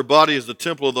not your body is the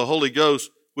temple of the Holy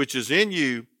Ghost, which is in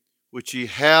you, which ye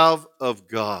have of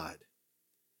God,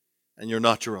 and you're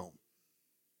not your own."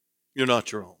 You're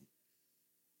not your own.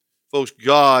 Folks,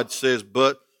 God says,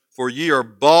 "But for ye are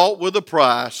bought with a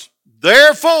price.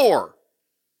 Therefore,"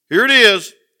 here it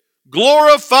is,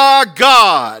 "glorify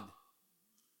God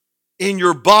in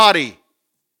your body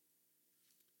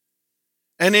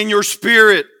and in your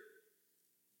spirit,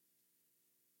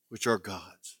 which are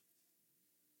God's."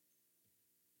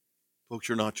 Folks,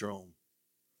 you're not your own.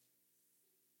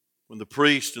 When the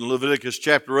priest in Leviticus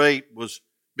chapter 8 was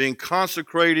being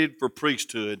consecrated for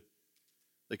priesthood,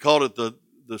 they called it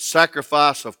the the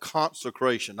sacrifice of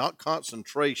consecration, not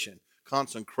concentration.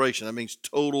 Consecration, that means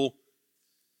total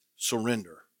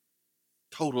surrender.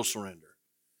 Total surrender.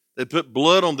 They put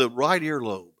blood on the right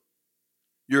earlobe.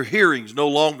 Your hearing's no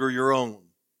longer your own.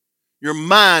 Your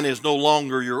mind is no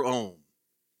longer your own.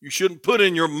 You shouldn't put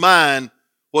in your mind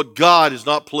what God is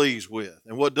not pleased with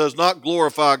and what does not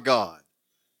glorify God.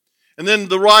 And then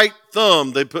the right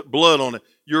thumb, they put blood on it.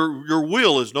 Your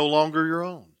will is no longer your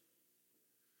own.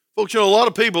 Folks, a lot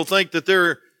of people think that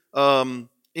they're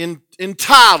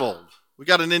entitled. We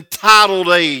got an entitled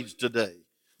age today.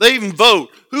 They even vote.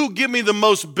 Who'll give me the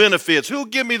most benefits? Who'll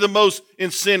give me the most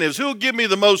incentives? Who'll give me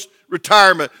the most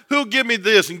retirement? Who'll give me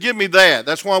this and give me that?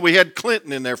 That's why we had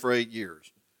Clinton in there for 8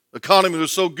 years. The economy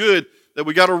was so good that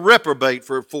we got a reprobate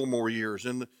for 4 more years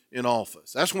in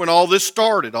office. That's when all this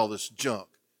started, all this junk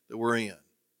that we're in.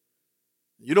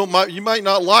 You might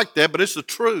not like that, but it's the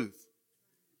truth.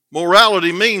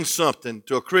 Morality means something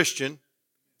to a Christian.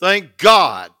 Thank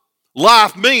God.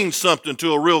 Life means something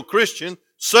to a real Christian.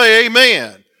 Say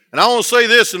amen. And I want to say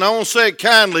this, and I want to say it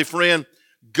kindly, friend.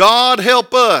 God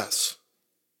help us.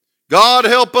 God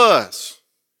help us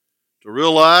to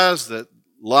realize that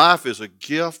life is a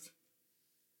gift,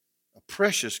 a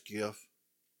precious gift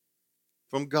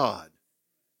from God.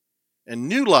 And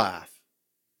new life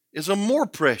is a more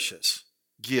precious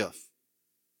gift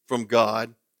from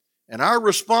God. And our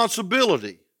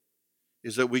responsibility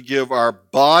is that we give our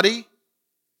body.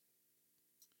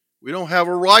 We don't have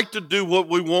a right to do what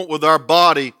we want with our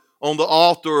body on the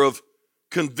altar of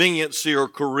conveniency or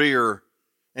career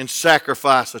and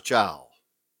sacrifice a child.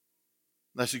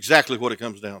 That's exactly what it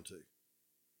comes down to.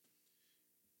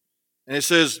 And it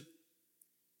says,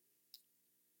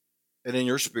 and in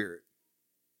your spirit,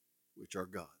 which are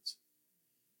God's.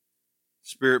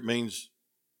 Spirit means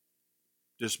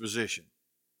disposition,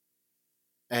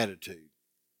 attitude.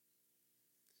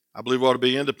 I believe we ought to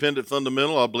be independent,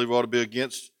 fundamental. I believe we ought to be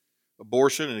against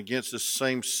abortion and against this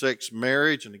same-sex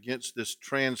marriage and against this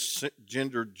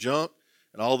transgender junk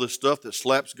and all this stuff that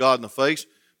slaps God in the face.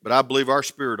 But I believe our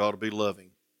spirit ought to be loving.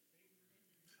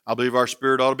 I believe our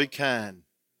spirit ought to be kind.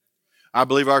 I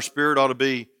believe our spirit ought to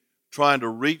be trying to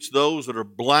reach those that are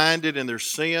blinded in their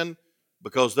sin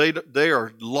because they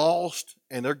are lost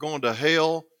and they're going to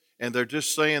hell and they're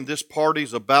just saying this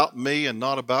party's about me and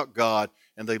not about God,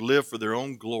 and they live for their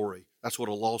own glory. That's what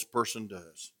a lost person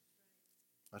does.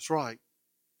 That's right.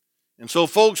 And so,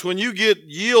 folks, when you get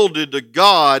yielded to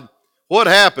God, what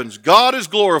happens? God is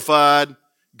glorified,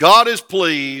 God is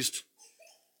pleased,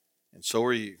 and so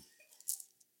are you.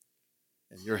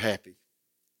 And you're happy.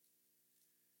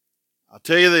 I'll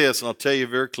tell you this, and I'll tell you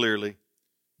very clearly.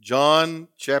 John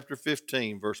chapter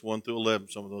 15, verse 1 through 11,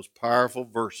 some of those powerful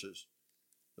verses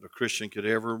that a Christian could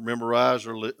ever memorize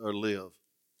or live.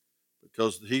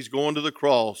 Because he's going to the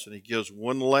cross and he gives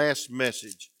one last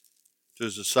message to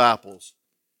his disciples.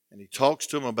 And he talks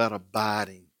to them about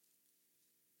abiding.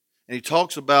 And he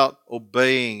talks about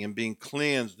obeying and being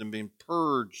cleansed and being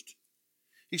purged.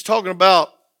 He's talking about,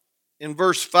 in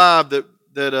verse 5,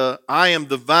 that I am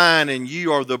the vine and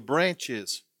you are the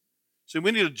branches. See,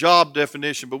 we need a job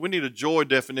definition, but we need a joy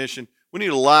definition. We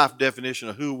need a life definition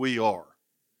of who we are.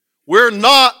 We're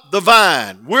not the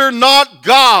vine. We're not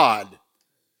God.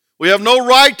 We have no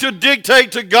right to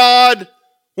dictate to God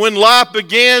when life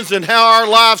begins and how our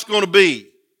life's going to be.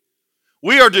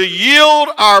 We are to yield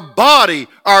our body,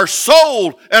 our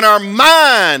soul, and our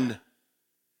mind,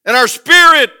 and our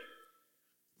spirit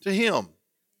to Him.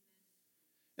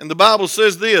 And the Bible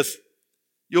says this,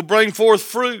 you'll bring forth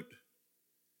fruit.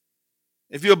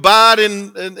 If you abide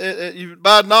you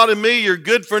abide not in me, you're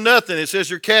good for nothing. It says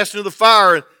you're cast into the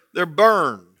fire and they're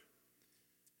burned.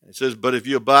 It says, but if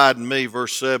you abide in me,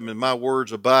 verse 7, and my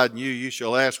words abide in you, you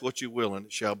shall ask what you will, and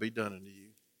it shall be done unto you.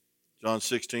 John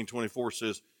 16:24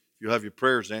 says, if you have your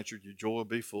prayers answered, your joy will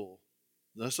be full.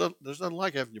 There's nothing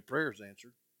like having your prayers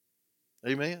answered.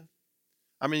 Amen.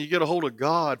 I mean, you get a hold of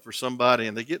God for somebody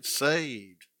and they get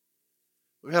saved.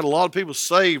 We've had a lot of people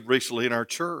saved recently in our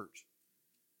church.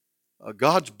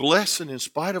 God's blessing in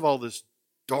spite of all this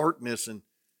darkness and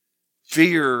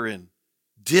fear and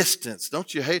distance.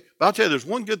 Don't you hate? But I'll tell you, there's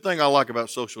one good thing I like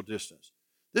about social distance.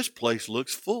 This place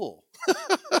looks full.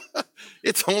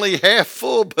 It's only half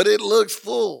full, but it looks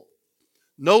full.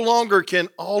 No longer can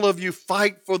all of you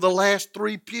fight for the last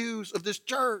 3 pews of this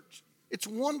church. It's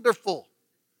wonderful.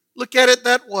 Look at it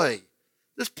that way.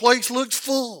 This place looks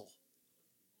full.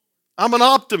 I'm an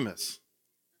optimist.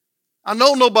 I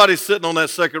know nobody's sitting on that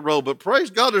second row, but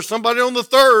praise God, there's somebody on the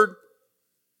third.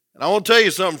 And I want to tell you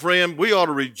something, friend. We ought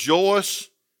to rejoice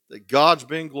that God's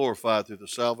been glorified through the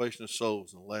salvation of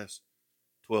souls in the last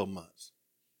 12 months.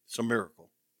 It's a miracle.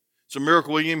 It's a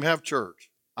miracle we didn't even have church.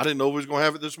 I didn't know we was going to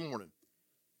have it this morning.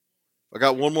 If I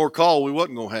got one more call, we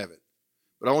wasn't going to have it.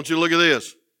 But I want you to look at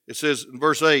this. It says in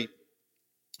verse 8,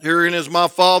 herein is my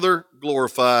Father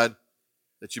glorified,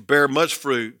 that you bear much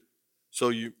fruit, so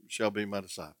you shall be my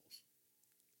disciples.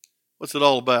 What's it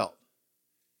all about?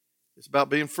 It's about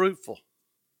being fruitful.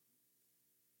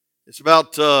 It's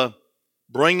about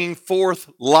bringing forth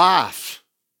life.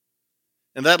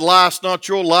 And that life's not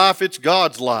your life, it's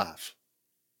God's life.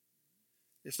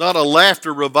 It's not a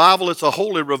laughter revival, it's a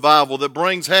holy revival that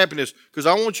brings happiness. Because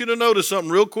I want you to notice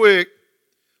something real quick.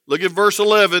 Look at verse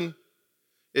 11.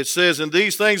 It says, and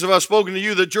these things have I spoken to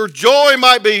you, that your joy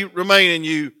might remain in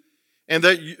you, and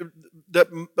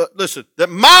that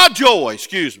my joy,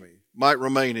 might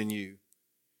remain in you,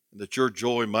 and that your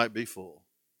joy might be full.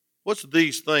 What's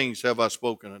these things have I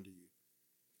spoken unto you?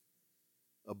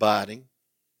 Abiding,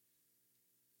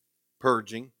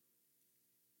 purging,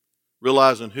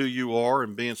 realizing who you are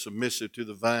and being submissive to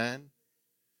the vine,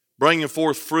 bringing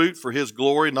forth fruit for His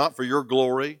glory, not for your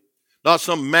glory, not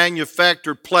some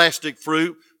manufactured plastic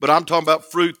fruit, but I'm talking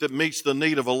about fruit that meets the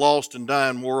need of a lost and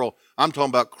dying world. I'm talking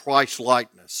about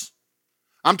Christ-likeness.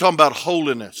 I'm talking about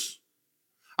holiness.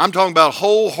 I'm talking about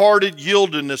wholehearted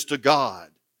yieldedness to God.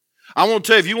 I want to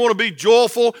tell you, if you want to be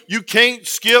joyful, you can't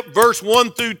skip verse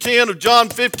 1 through 10 of John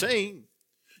 15.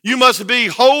 You must be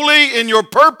holy in your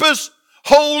purpose,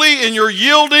 holy in your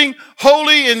yielding,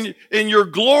 holy in your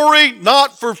glory,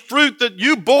 not for fruit that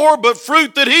you bore, but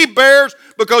fruit that He bears,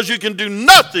 because you can do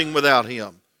nothing without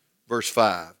Him. Verse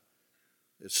 5,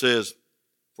 it says,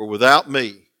 for without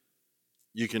me,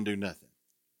 you can do nothing.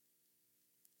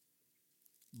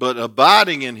 But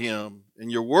abiding in Him,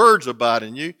 and your words abide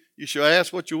in you, you shall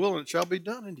ask what you will, and it shall be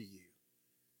done unto you.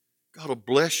 God will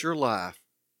bless your life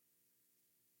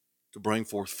to bring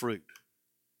forth fruit.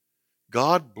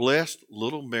 God blessed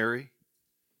little Mary's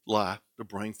life to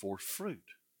bring forth fruit.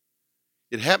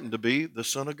 It happened to be the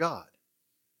Son of God,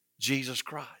 Jesus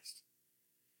Christ.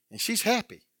 And she's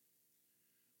happy.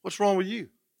 What's wrong with you?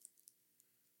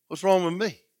 What's wrong with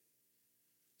me?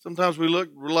 Sometimes we're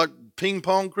like ping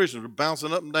pong Christians. We're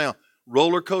bouncing up and down.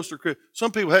 Roller coaster Christians.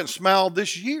 Some people hadn't smiled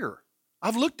this year.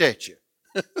 I've looked at you.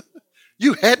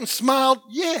 You hadn't smiled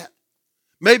yet.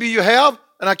 Maybe you have,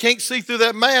 and I can't see through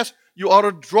that mask. You ought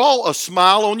to draw a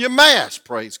smile on your mask,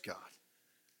 praise God.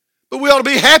 But we ought to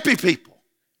be happy people.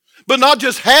 But not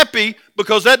just happy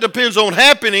because that depends on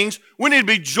happenings. We need to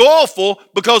be joyful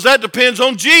because that depends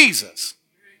on Jesus.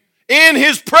 In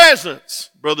His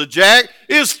presence, Brother Jack,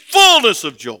 is fullness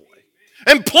of joy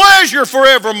and pleasure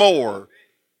forevermore.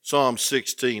 Psalm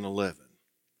 16:11.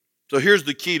 So here's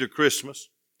the key to Christmas.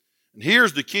 And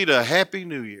here's the key to a happy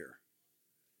new year.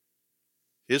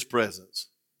 His presence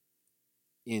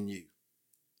in you.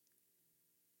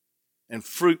 And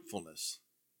fruitfulness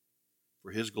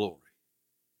for His glory.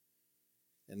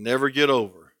 And never get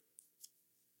over,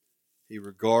 He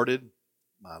regarded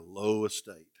my low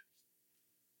estate.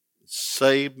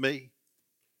 Saved me,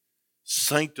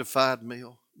 sanctified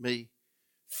me,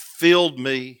 filled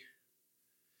me,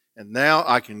 and now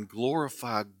I can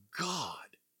glorify God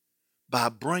by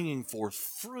bringing forth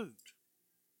fruit.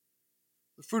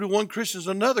 The fruit of one Christian is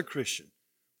another Christian,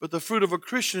 but the fruit of a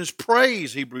Christian is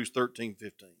praise, Hebrews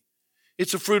 13:15.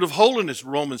 It's a fruit of holiness,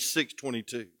 Romans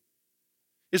 6:22.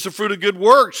 It's a fruit of good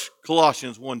works,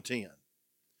 Colossians 1:10.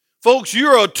 Folks,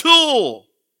 you're a tool.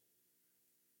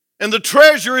 And the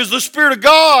treasure is the Spirit of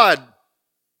God.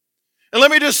 And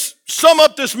let me just sum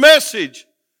up this message.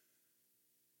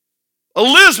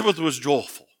 Elizabeth was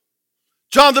joyful.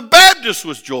 John the Baptist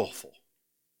was joyful.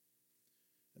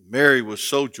 And Mary was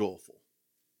so joyful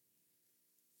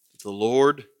that the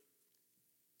Lord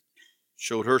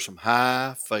showed her some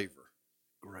high favor,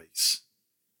 grace.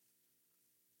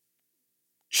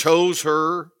 Chose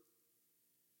her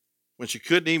when she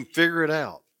couldn't even figure it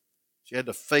out. She had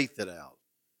to faith it out.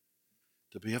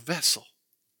 To be a vessel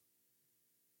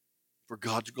for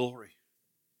God's glory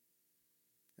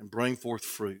and bring forth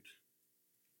fruit.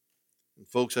 And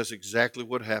folks, that's exactly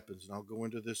what happens. And I'll go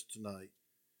into this tonight.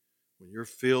 When you're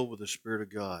filled with the Spirit of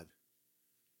God,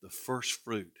 the first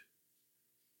fruit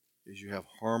is you have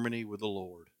harmony with the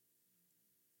Lord.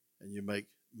 And you make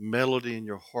melody in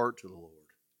your heart to the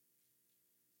Lord.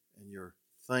 And you're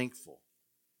thankful.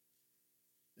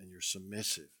 And you're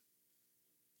submissive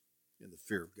in the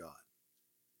fear of God.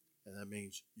 And that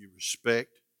means you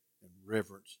respect and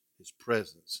reverence His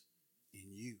presence in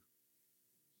you.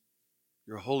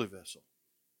 You're a holy vessel.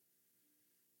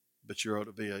 But you ought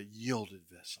to be a yielded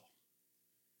vessel.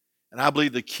 And I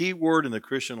believe the key word in the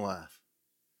Christian life,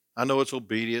 I know it's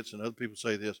obedience and other people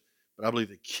say this, but I believe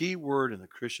the key word in the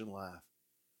Christian life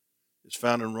is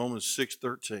found in Romans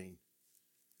 6:13.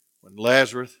 When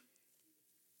Lazarus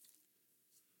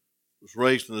was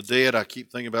raised from the dead, I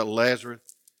keep thinking about Lazarus.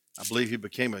 I believe he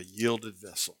became a yielded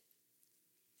vessel.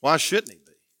 Why shouldn't he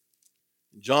be?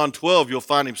 In John 12, you'll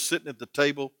find him sitting at the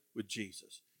table with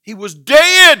Jesus. He was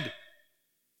dead.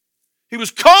 He was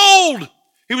cold.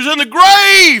 He was in the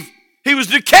grave. He was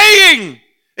decaying.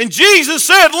 And Jesus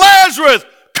said, Lazarus,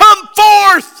 come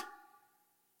forth.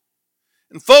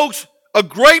 And folks, a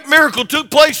great miracle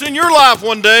took place in your life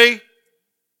one day.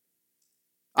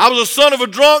 I was a son of a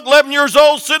drunk, 11 years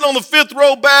old, sitting on the 5th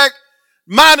row back,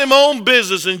 minding my own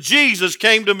business. And Jesus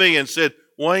came to me and said,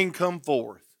 Wayne, come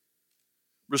forth.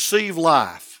 Receive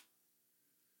life.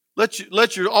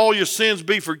 Let all your sins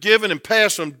be forgiven and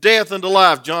pass from death into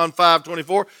life, John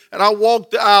 5:24. And I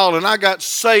walked the aisle and I got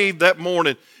saved that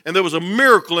morning. And there was a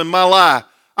miracle in my life.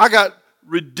 I got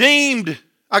redeemed.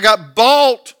 I got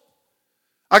bought.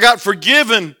 I got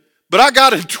forgiven. But I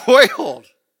got indwelled.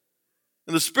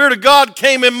 And the Spirit of God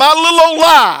came in my little old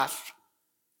life.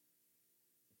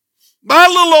 My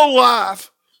little old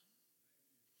life.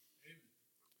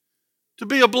 To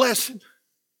be a blessing.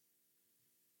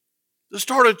 To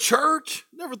start a church,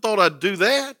 never thought I'd do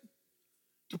that.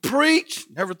 To preach,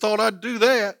 never thought I'd do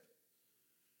that.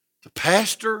 To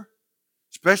pastor,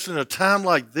 especially in a time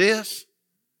like this,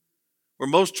 where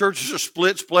most churches are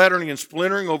split, splattering, and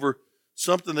splintering over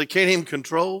something they can't even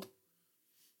control.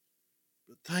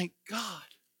 But thank God,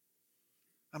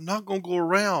 I'm not going to go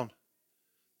around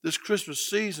this Christmas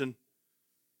season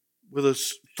with a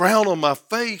frown on my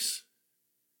face,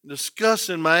 disgust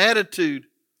in my attitude.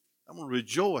 I'm going to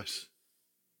rejoice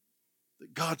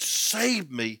that God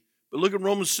saved me. But look at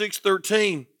Romans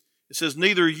 6:13. It says,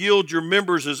 neither yield your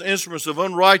members as instruments of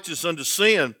unrighteousness unto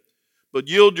sin, but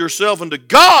yield yourself unto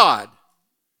God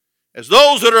as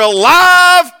those that are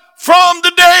alive from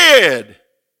the dead,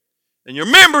 and your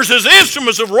members as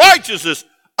instruments of righteousness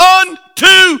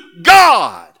unto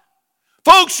God.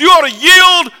 Folks, you ought to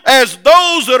yield as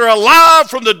those that are alive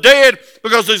from the dead,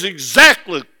 because that's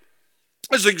exactly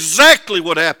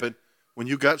what happened when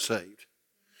you got saved.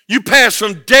 You passed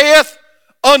from death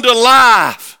unto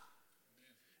life.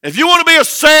 If you want to be a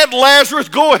sad Lazarus,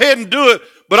 go ahead and do it.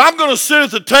 But I'm going to sit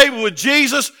at the table with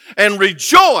Jesus and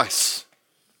rejoice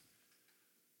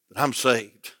that I'm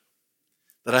saved,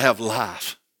 that I have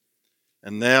life,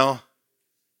 and now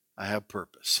I have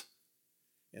purpose.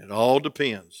 And it all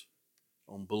depends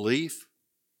on belief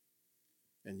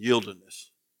and yieldedness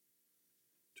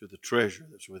to the treasure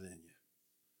that's within you,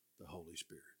 the Holy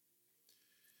Spirit.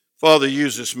 Father,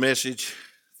 use this message.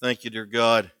 Thank you, dear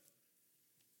God,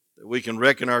 that we can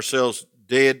reckon ourselves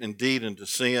dead indeed unto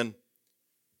sin,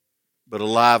 but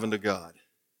alive unto God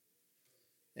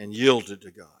and yielded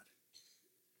to God.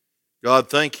 God,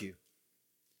 thank you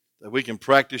that we can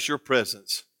practice your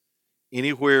presence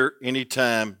anywhere,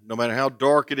 anytime, no matter how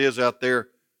dark it is out there,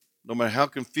 no matter how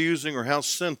confusing or how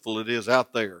sinful it is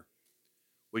out there.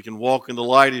 We can walk in the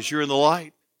light as you're in the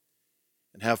light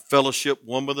and have fellowship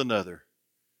one with another,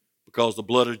 because the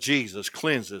blood of Jesus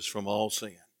cleanses from all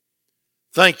sin.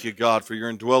 Thank you, God, for your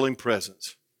indwelling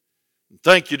presence. And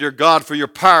thank you, dear God, for your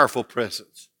powerful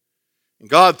presence. And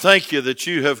God, thank you that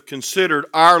you have considered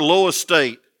our low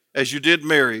estate, as you did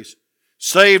Mary's,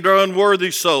 saved our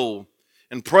unworthy soul,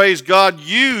 and praise God,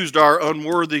 used our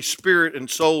unworthy spirit and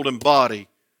soul and body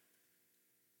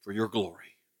for your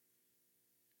glory,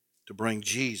 to bring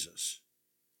Jesus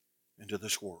into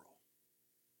this world,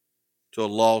 to a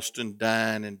lost and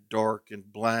dying and dark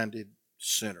and blinded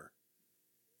sinner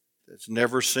that's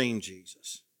never seen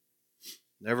Jesus,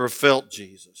 never felt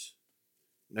Jesus,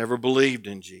 never believed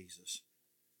in Jesus.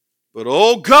 But,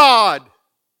 oh God,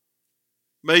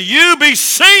 may you be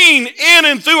seen in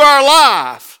and through our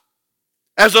life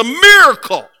as a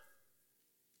miracle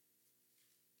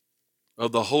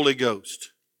of the Holy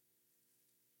Ghost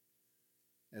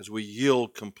as we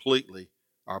yield completely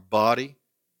our body,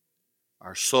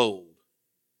 our soul,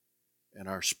 and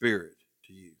our spirit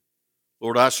to you.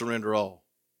 Lord, I surrender all.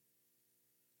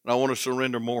 And I want to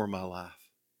surrender more in my life.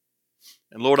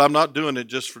 And Lord, I'm not doing it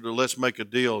just for the let's make a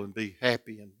deal and be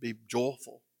happy and be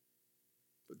joyful.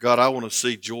 But God, I want to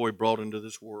see joy brought into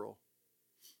this world.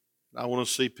 I want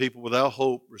to see people without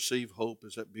hope receive hope,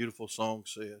 as that beautiful song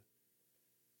said.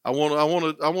 I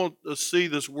want to see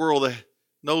this world that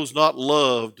knows not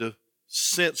love to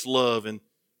sense love and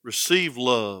receive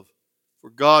love. For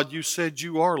God, you said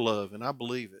you are love, and I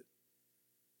believe it.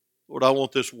 Lord, I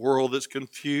want this world that's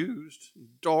confused, and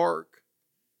dark,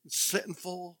 and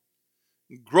sinful,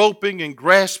 and groping and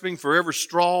grasping for every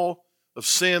straw of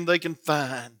sin they can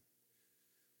find.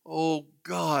 Oh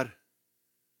God,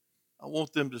 I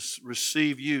want them to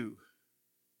receive you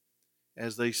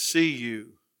as they see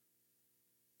you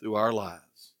through our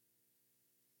lives,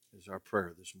 is our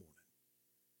prayer this morning.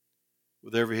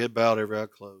 With every head bowed, every eye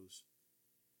closed,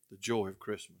 the joy of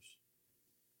Christmas.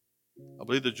 I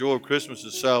believe the joy of Christmas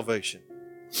is salvation,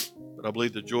 but I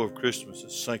believe the joy of Christmas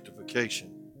is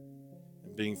sanctification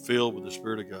and being filled with the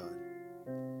Spirit of God.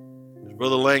 As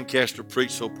Brother Lancaster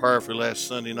preached so powerfully last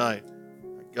Sunday night,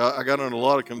 I got on a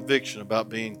lot of conviction about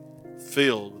being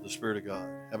filled with the Spirit of God.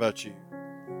 How about you?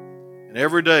 And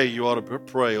every day you ought to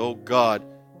pray, oh God,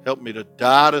 help me to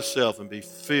die to self and be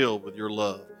filled with your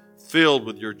love, filled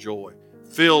with your joy,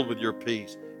 filled with your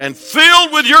peace, and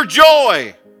filled with your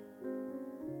joy,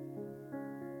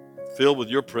 filled with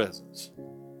your presence,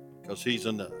 because He's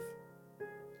enough.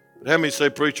 But have me say,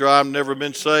 preacher, I've never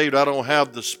been saved. I don't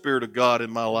have the Spirit of God in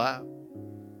my life.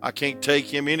 I can't take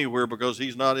Him anywhere because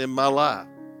He's not in my life.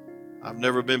 I've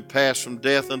never been passed from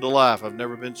death into life. I've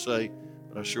never been saved,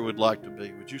 but I sure would like to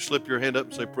be. Would you slip your hand up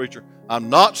and say, preacher, I'm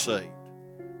not saved,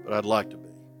 but I'd like to be.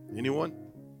 Anyone?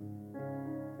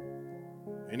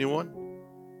 Anyone?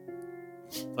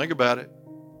 Think about it.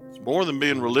 It's more than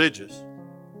being religious.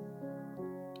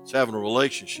 It's having a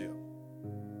relationship.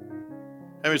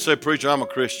 Have me say, preacher, I'm a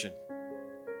Christian.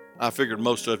 I figured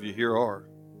most of you here are,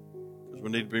 because we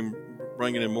need to be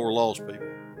bringing in more lost people.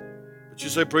 But you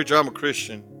say, preacher, I'm a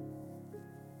Christian,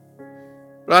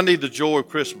 but I need the joy of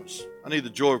Christmas. I need the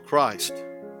joy of Christ.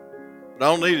 But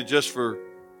I don't need it just for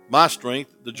my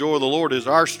strength. The joy of the Lord is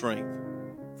our strength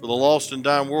for the lost and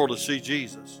dying world to see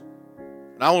Jesus.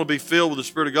 And I want to be filled with the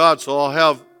Spirit of God, so I'll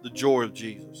have the joy of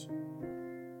Jesus.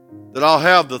 That I'll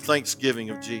have the thanksgiving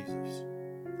of Jesus.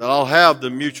 That I'll have the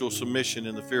mutual submission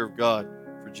and the fear of God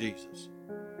for Jesus.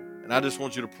 And I just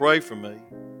want you to pray for me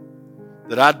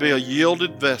that I'd be a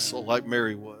yielded vessel like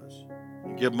Mary was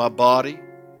and give my body,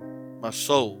 my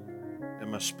soul,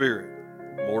 and my spirit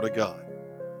more to God.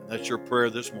 And that's your prayer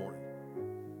this morning.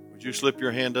 Would you slip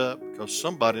your hand up? Because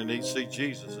somebody needs to see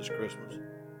Jesus this Christmas.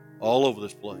 All over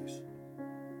this place.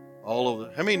 All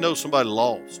over. How many know somebody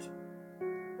lost?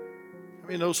 How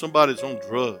many know somebody that's on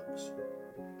drugs?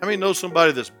 How many know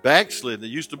somebody that's backslidden that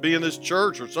used to be in this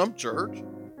church or some church?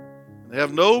 And they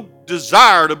have no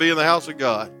desire to be in the house of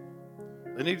God.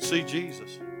 They need to see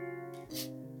Jesus.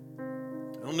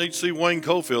 They don't need to see Wayne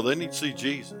Cofield. They need to see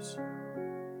Jesus.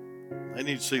 They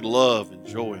need to see love and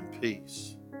joy and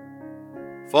peace.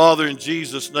 Father, in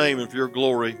Jesus' name and for your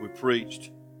glory, we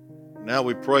preached. Now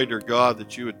we pray, dear God,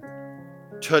 that you would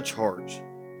touch hearts,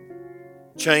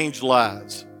 change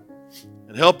lives,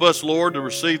 and help us, Lord, to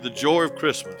receive the joy of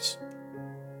Christmas.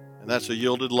 And that's a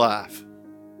yielded life.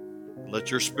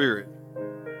 Let your Spirit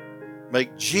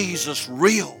make Jesus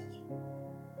real.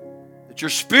 That your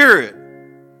Spirit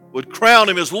would crown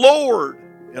Him as Lord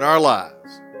in our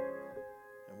lives.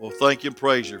 And we'll thank you and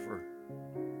praise you for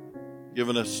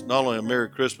giving us not only a Merry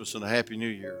Christmas and a Happy New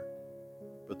Year,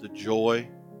 but the joy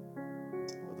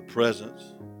of the presence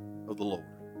of the Lord.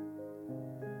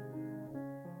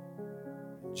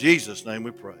 In Jesus' name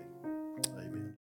we pray.